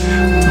because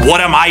what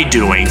am I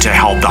doing to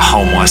help the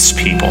homeless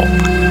people?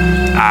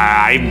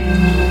 I'm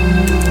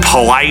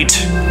polite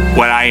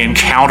when I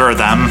encounter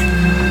them.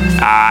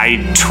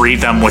 I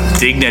treat them with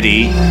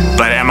dignity,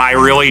 but am I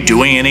really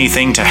doing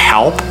anything to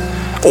help?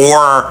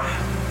 Or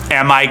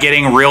am I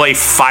getting really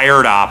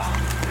fired up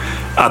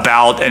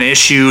about an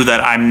issue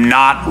that I'm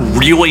not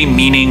really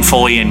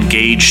meaningfully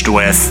engaged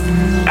with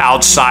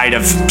outside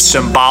of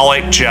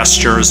symbolic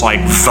gestures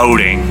like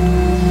voting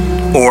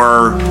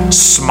or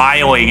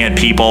smiling at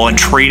people and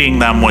treating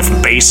them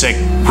with basic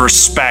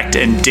respect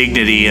and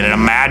dignity and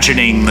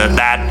imagining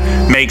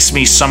that makes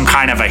me some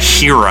kind of a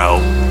hero.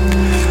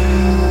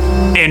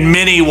 In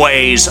many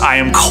ways, I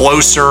am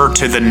closer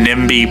to the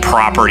NIMBY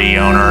property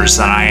owners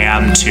than I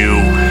am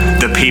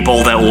to the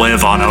people that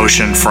live on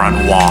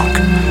Oceanfront Walk.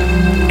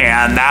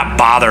 And that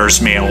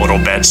bothers me a little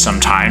bit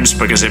sometimes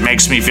because it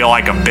makes me feel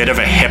like a bit of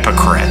a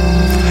hypocrite.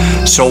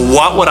 So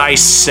what would I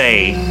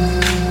say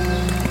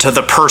to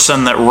the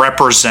person that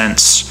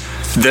represents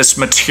this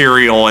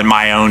material in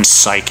my own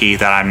psyche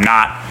that I'm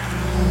not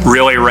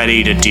really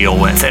ready to deal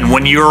with? And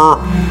when you're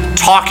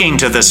talking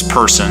to this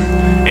person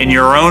in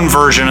your own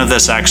version of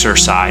this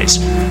exercise,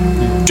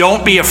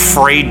 don't be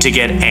afraid to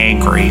get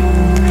angry.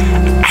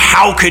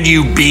 How could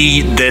you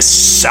be this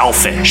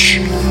selfish?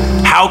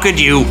 How could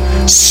you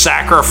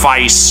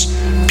sacrifice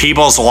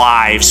people's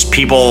lives,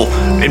 people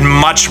in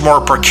much more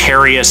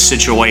precarious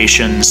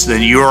situations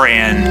than you're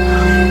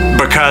in,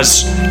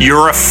 because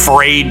you're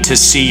afraid to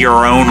see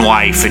your own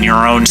life and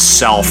your own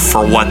self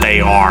for what they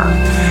are?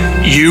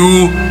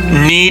 You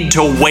need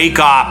to wake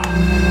up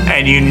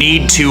and you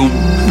need to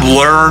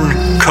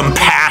learn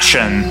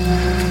compassion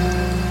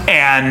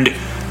and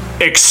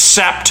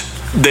accept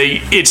that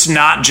it's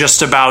not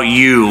just about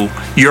you.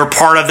 You're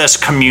part of this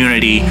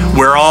community.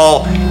 We're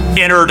all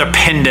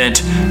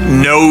interdependent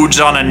nodes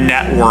on a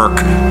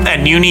network,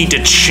 and you need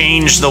to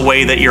change the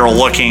way that you're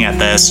looking at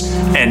this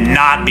and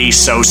not be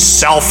so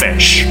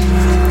selfish.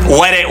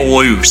 Let it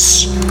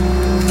loose.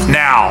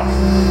 Now,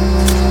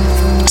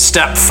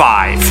 step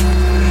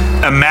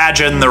 5.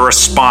 Imagine the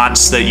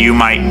response that you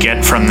might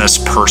get from this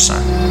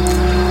person.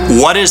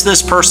 What is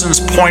this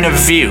person's point of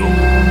view?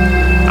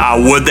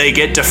 Would they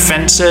get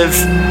defensive?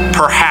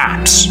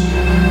 Perhaps.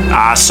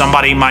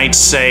 Somebody might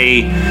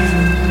say,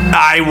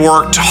 I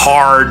worked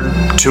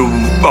hard to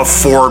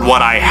afford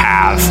what I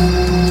have,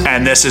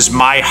 and this is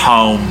my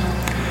home,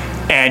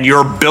 and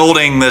you're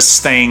building this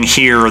thing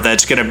here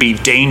that's going to be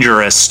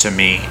dangerous to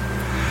me.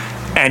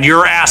 And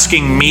you're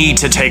asking me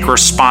to take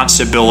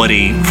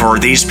responsibility for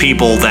these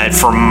people that,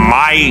 from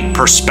my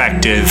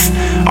perspective,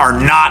 are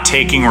not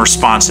taking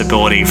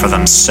responsibility for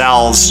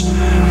themselves,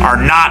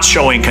 are not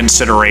showing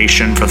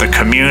consideration for the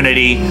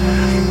community,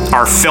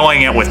 are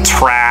filling it with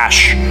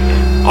trash,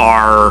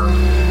 are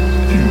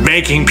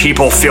making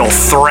people feel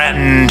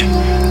threatened,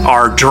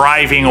 are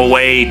driving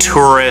away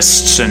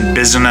tourists and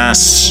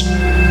business.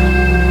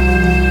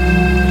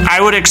 I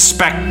would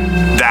expect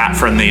that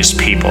from these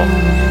people.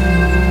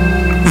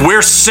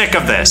 We're sick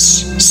of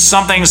this.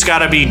 Something's got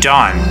to be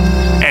done.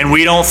 And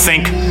we don't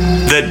think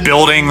that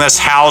building this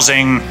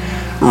housing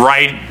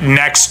right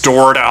next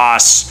door to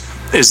us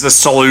is the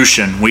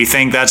solution. We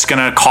think that's going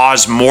to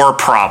cause more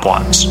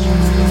problems.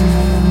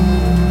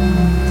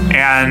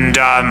 And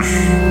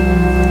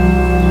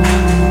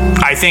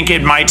I think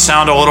it might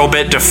sound a little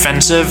bit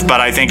defensive,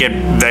 but I think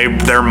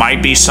there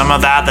might be some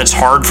of that that's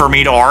hard for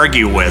me to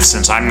argue with,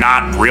 since I'm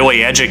not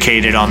really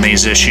educated on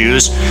these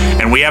issues,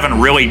 and we haven't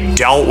really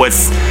dealt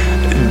with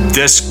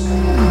this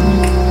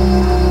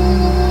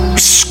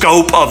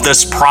scope of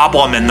this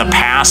problem in the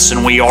past,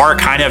 and we are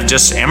kind of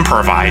just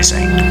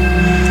improvising.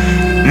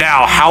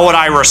 Now, how would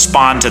I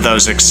respond to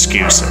those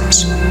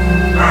excuses?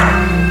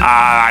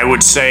 I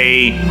would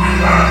say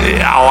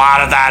a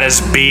lot of that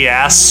is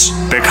BS,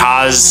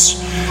 because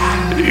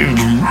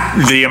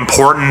the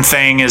important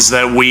thing is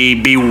that we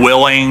be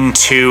willing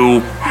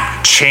to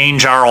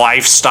change our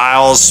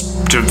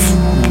lifestyles to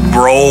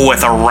roll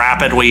with a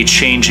rapidly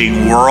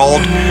changing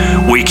world.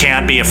 We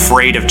can't be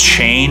afraid of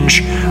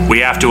change. We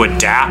have to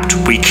adapt.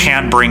 We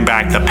can't bring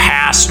back the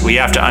past. We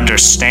have to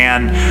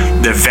understand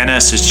that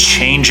Venice is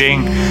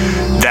changing,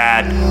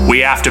 that we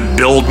have to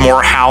build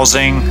more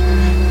housing,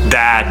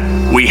 that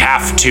we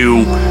have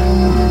to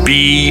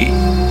be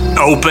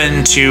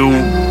open to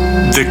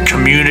the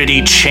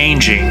community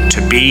changing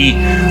to be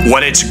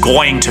what it's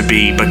going to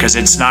be, because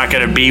it's not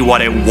going to be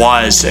what it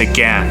was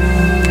again.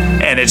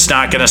 And it's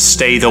not going to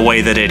stay the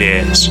way that it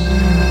is.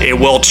 It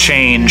will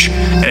change,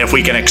 and if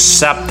we can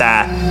accept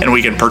that and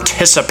we can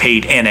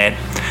participate in it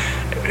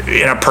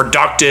in a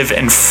productive,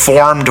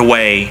 informed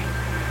way,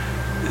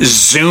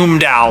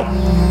 zoomed out,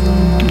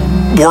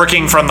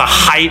 working from the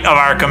height of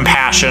our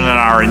compassion and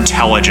our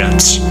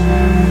intelligence,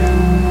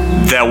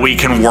 that we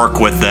can work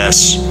with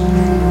this,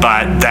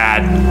 but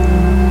that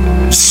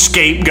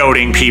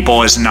scapegoating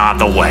people is not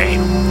the way.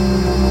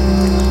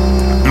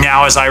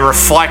 Now, as I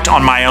reflect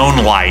on my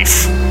own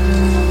life,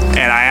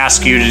 and I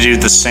ask you to do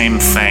the same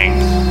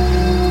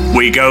thing,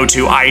 we go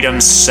to item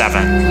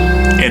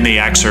 7 in the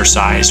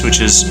exercise, which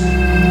is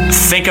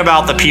think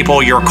about the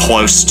people you're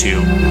close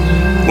to,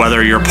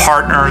 whether you're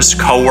partners,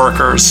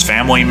 coworkers,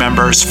 family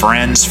members,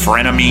 friends,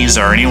 frenemies,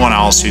 or anyone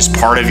else who's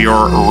part of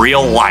your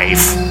real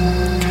life.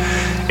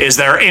 Is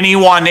there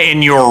anyone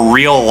in your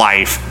real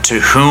life to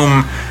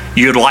whom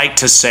you'd like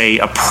to say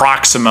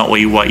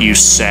approximately what you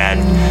said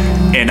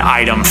in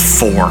item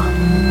 4?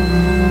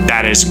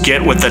 That is,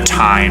 get with the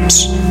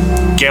times,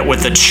 get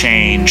with the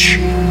change,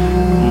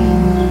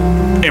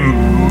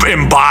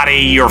 embody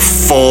your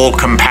full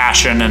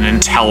compassion and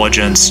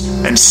intelligence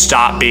and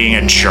stop being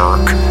a jerk.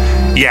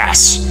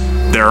 Yes,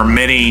 there are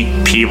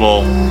many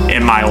people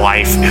in my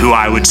life who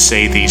I would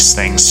say these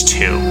things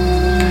to.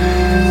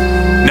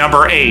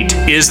 Number 8,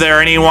 is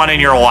there anyone in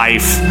your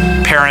life,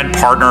 parent,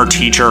 partner,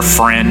 teacher,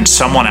 friend,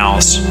 someone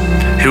else,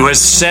 who has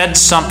said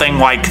something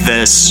like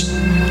this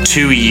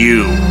to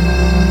you?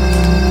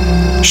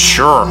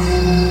 Sure.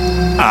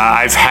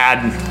 I've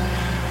had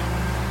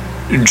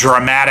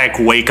dramatic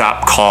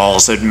wake-up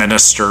calls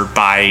administered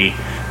by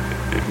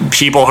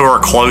people who are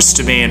close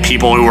to me and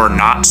people who are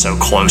not so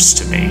close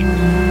to me.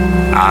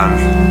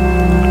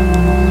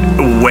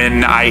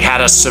 When I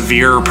had a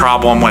severe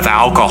problem with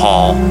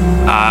alcohol,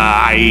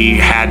 I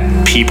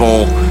had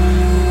people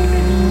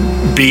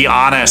be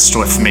honest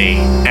with me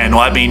and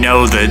let me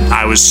know that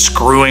I was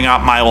screwing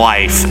up my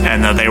life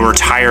and that they were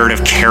tired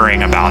of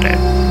caring about it.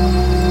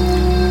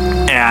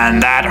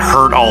 And that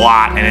hurt a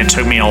lot, and it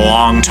took me a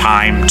long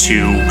time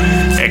to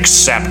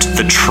accept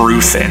the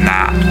truth in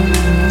that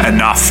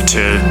enough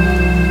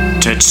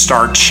to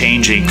start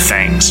changing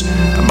things.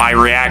 My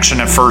reaction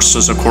at first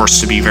was, of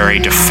course, to be very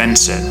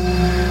defensive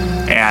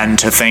and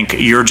to think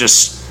you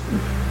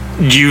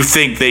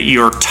think that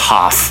you're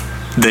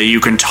tough, that you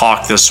can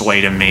talk this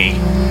way to me.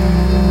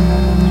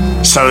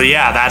 So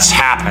yeah, that's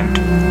happened.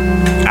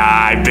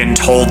 I've been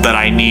told that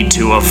I need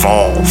to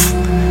evolve,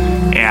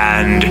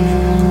 and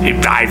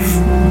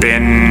I've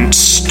been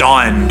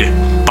stunned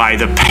by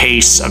the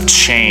pace of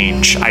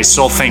change. I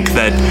still think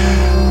that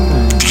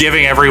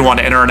giving everyone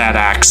internet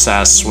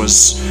access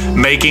was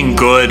making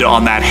good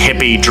on that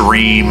hippie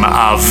dream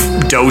of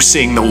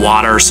dosing the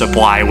water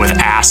supply with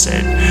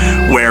acid,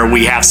 where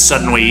we have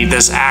suddenly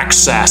this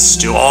access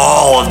to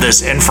all of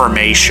this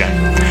information.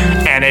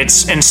 And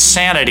it's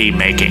insanity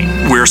making.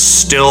 We're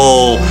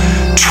still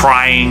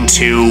trying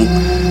to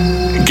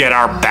get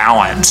our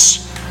balance.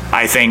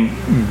 I think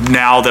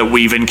now that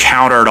we've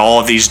encountered all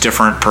of these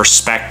different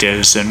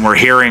perspectives and we're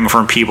hearing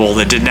from people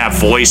that didn't have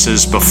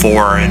voices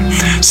before, and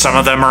some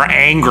of them are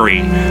angry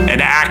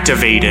and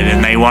activated,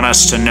 and they want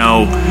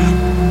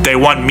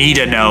me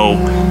to know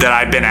that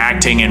I've been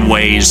acting in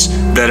ways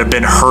that have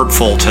been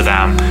hurtful to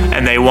them,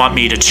 and they want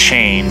me to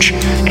change.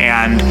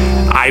 And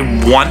I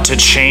want to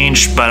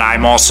change, but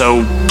I'm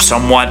also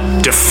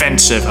somewhat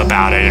defensive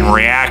about it and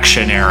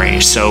reactionary.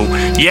 So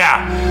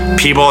yeah,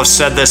 people have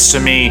said this to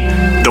me.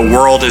 The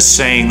world is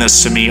saying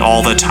this to me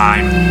all the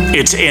time.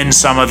 It's in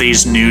some of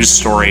these news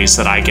stories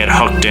that I get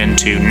hooked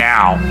into.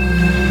 Now,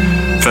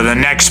 for the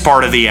next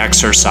part of the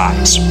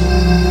exercise,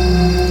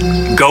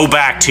 go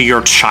back to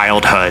your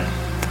childhood.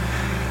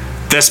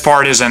 This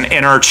part is an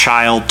inner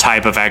child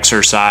type of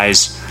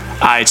exercise.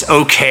 It's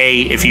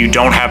okay if you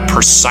don't have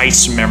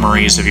precise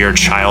memories of your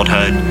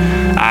childhood.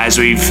 As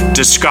we've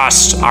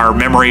discussed, our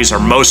memories are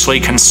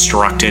mostly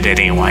constructed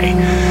anyway.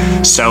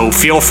 So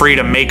feel free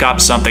to make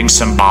up something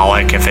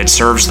symbolic if it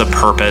serves the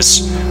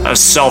purpose of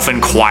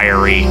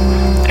self-inquiry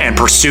and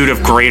pursuit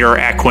of greater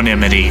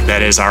equanimity.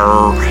 That is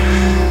our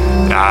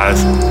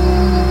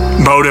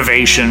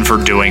motivation for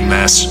doing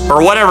this,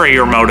 or whatever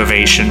your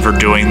motivation for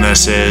doing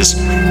this is.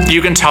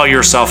 You can tell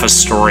yourself a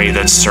story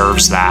that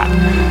serves that.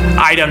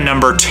 Item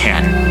number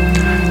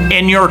 10.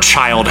 In your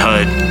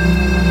childhood,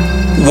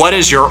 what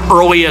is your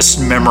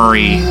earliest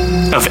memory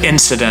of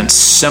incidents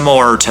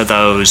similar to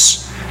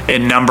those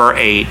in number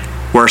 8,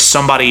 where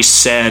somebody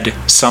said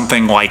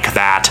something like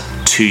that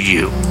to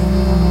you?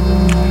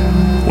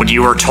 When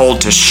you were told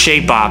to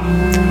shape up,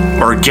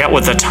 or get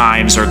with the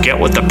times, or get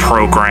with the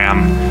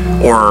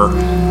program, or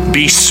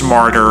be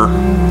smarter,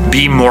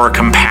 be more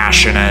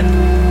compassionate,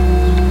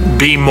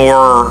 be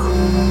more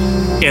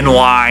in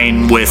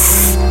line with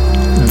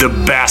the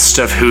best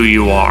of who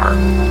you are.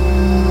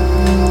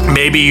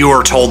 Maybe you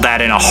were told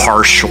that in a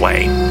harsh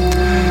way.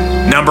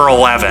 Number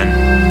 11,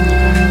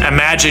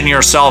 imagine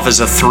yourself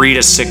as a 3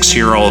 to 6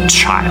 year old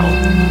child.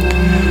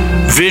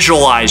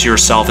 Visualize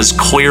yourself as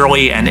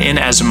clearly and in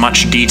as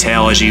much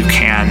detail as you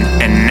can.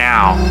 And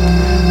now,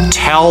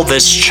 tell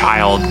this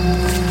child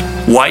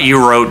what you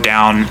wrote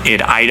down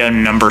in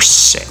item number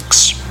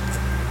 6,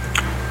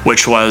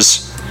 which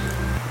was,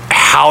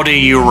 how do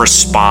you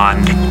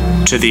respond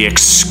to the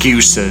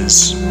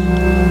excuses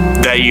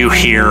that you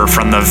hear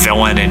from the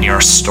villain in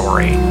your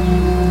story?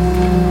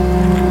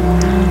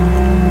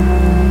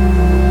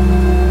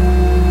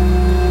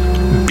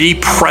 Be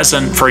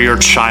present for your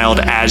child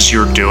as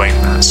you're doing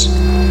this.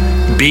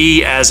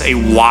 Be as a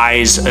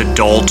wise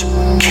adult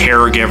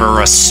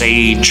caregiver, a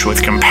sage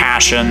with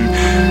compassion,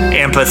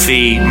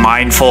 empathy,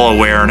 mindful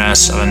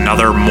awareness of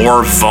another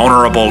more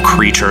vulnerable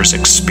creature's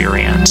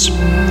experience.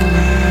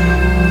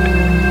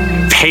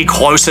 Pay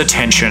close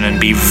attention and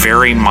be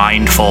very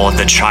mindful of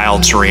the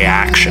child's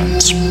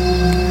reactions.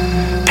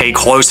 Pay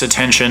close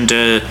attention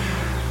to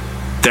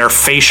their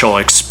facial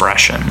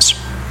expressions.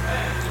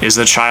 Is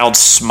the child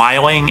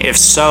smiling? If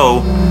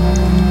so,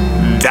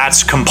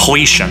 that's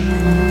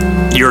completion.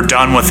 You're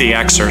done with the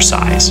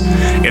exercise.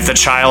 If the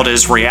child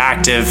is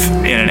reactive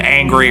in an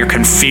angry or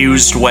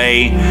confused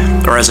way,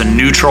 or as a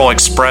neutral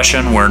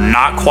expression, we're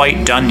not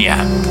quite done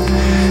yet.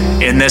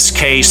 In this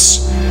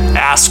case,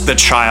 ask the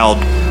child,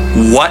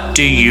 what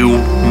do you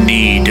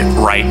need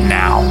right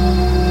now?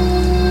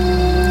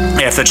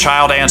 If the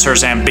child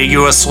answers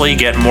ambiguously,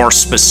 get more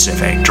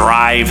specific.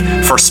 Drive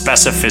for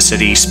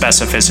specificity.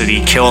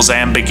 Specificity kills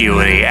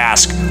ambiguity.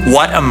 Ask,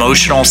 what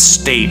emotional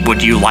state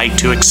would you like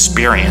to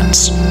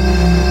experience?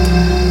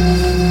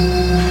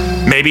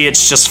 Maybe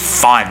it's just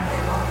fun.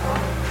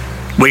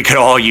 We could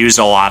all use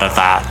a lot of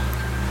that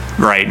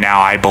right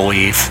now, I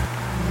believe.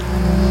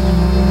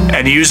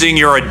 And using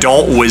your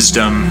adult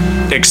wisdom,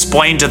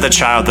 explain to the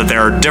child that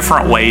there are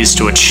different ways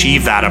to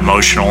achieve that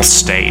emotional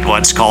state.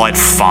 Let's call it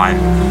fun.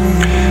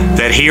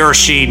 That he or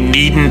she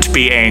needn't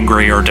be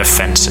angry or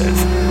defensive,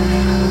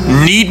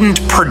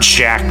 needn't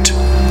project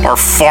or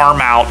farm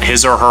out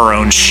his or her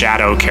own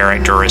shadow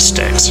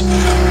characteristics,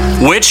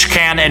 which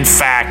can in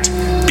fact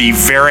be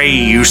very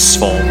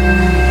useful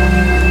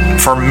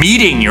for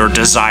meeting your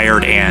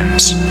desired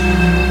ends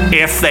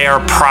if they are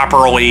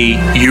properly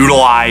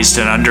utilized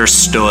and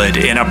understood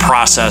in a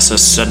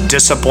process of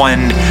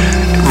disciplined,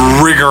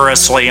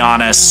 rigorously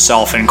honest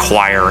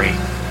self-inquiry.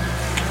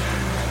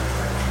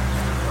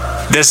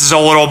 This is a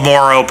little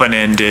more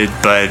open-ended,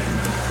 but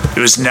it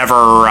was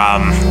never,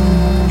 an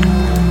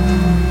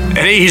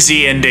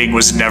easy ending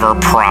was never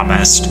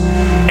promised.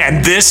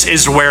 And this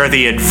is where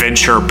the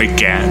adventure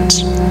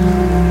begins.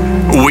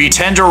 We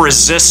tend to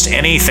resist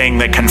anything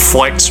that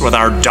conflicts with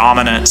our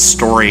dominant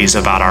stories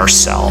about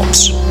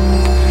ourselves.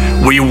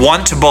 We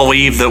want to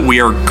believe that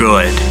we are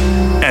good,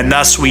 and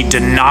thus we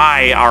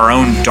deny our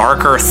own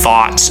darker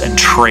thoughts and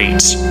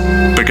traits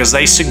because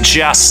they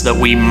suggest that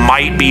we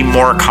might be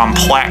more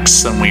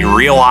complex than we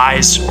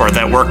realize or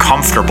that we're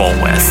comfortable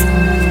with.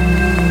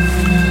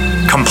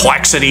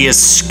 Complexity is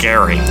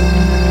scary.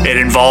 It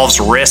involves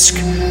risk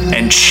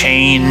and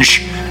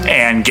change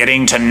and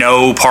getting to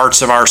know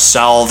parts of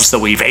ourselves that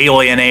we've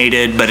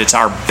alienated, but it's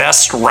our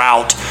best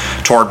route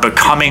toward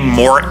becoming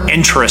more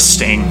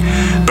interesting,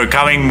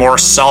 becoming more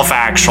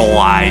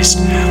self-actualized,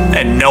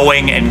 and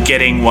knowing and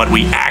getting what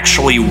we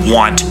actually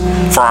want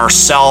for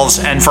ourselves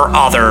and for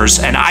others.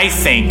 And I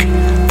think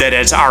that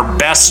it's our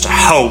best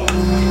hope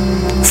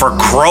for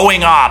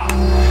growing up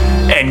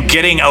and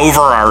getting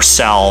over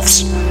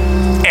ourselves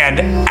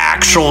and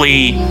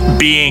actually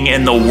being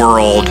in the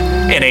world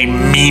in a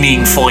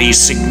meaningfully,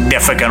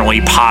 significantly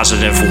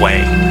positive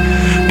way.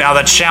 Now,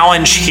 the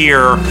challenge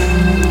here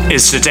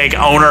is to take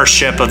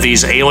ownership of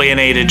these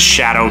alienated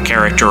shadow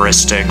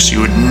characteristics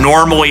you would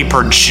normally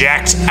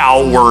project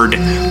outward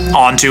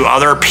onto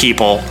other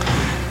people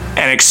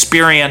and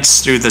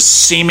experience through the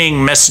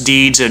seeming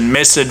misdeeds and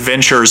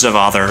misadventures of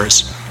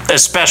others,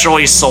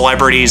 especially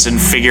celebrities and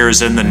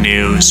figures in the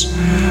news.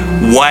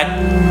 What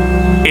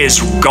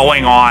is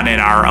going on in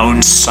our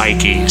own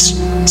psyches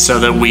so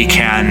that we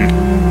can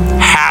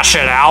hash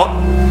it out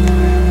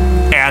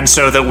and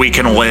so that we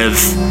can live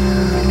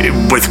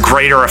with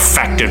greater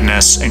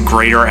effectiveness and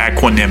greater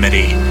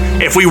equanimity.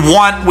 If we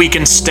want, we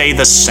can stay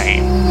the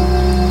same.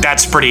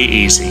 That's pretty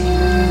easy.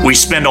 We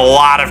spend a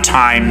lot of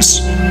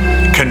times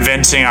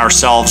convincing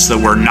ourselves that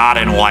we're not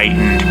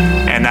enlightened,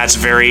 and that's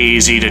very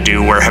easy to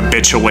do. We're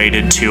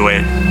habituated to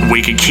it.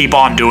 We can keep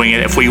on doing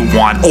it if we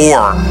want,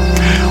 or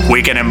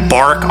we can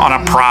embark on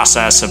a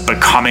process of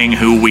becoming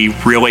who we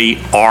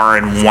really are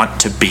and want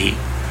to be.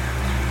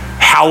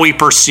 How we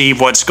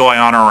perceive what's going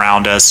on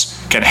around us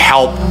can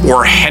help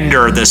or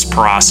hinder this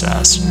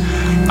process.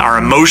 Our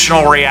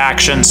emotional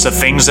reactions to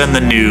things in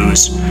the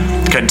news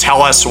can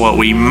tell us what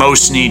we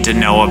most need to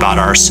know about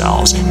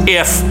ourselves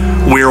if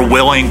we're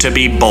willing to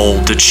be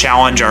bold, to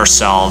challenge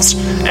ourselves,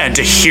 and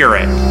to hear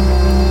it.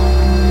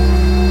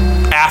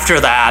 After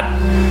that,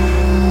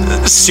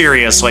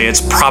 seriously,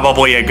 it's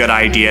probably a good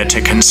idea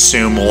to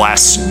consume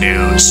less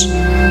news.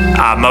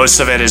 Most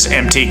of it is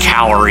empty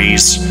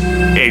calories.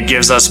 It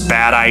gives us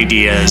bad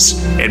ideas.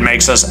 It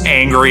makes us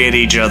angry at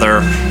each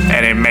other,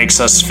 and it makes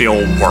us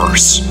feel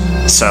worse.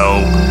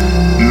 So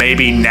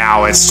maybe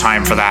now it's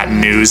time for that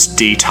news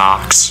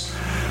detox.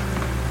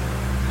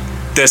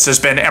 This has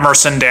been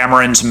Emerson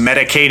Dameron's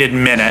Medicated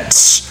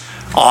Minutes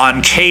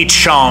on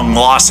KCHUNG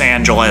Los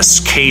Angeles,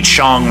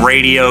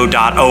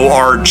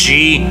 kchungradio.org,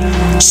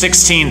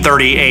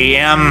 1630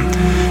 a.m.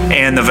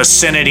 in the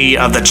vicinity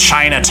of the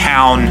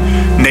Chinatown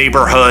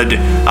neighborhood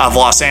of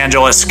Los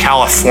Angeles,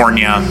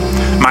 California.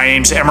 My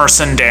name's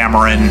Emerson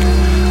Dameron.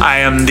 I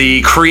am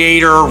the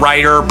creator,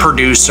 writer,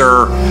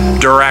 producer,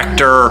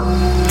 director,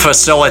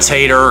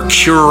 facilitator,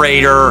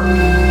 curator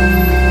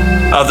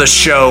of the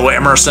show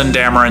Emerson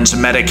Dameron's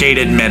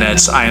Medicated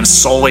Minutes. I am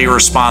solely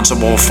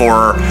responsible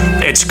for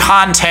its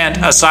content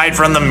aside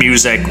from the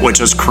music,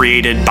 which was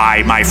created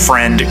by my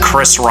friend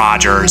Chris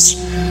Rogers.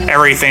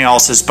 Everything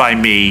else is by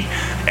me,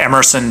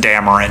 Emerson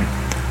Dameron.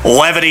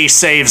 Levity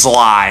saves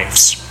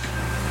lives.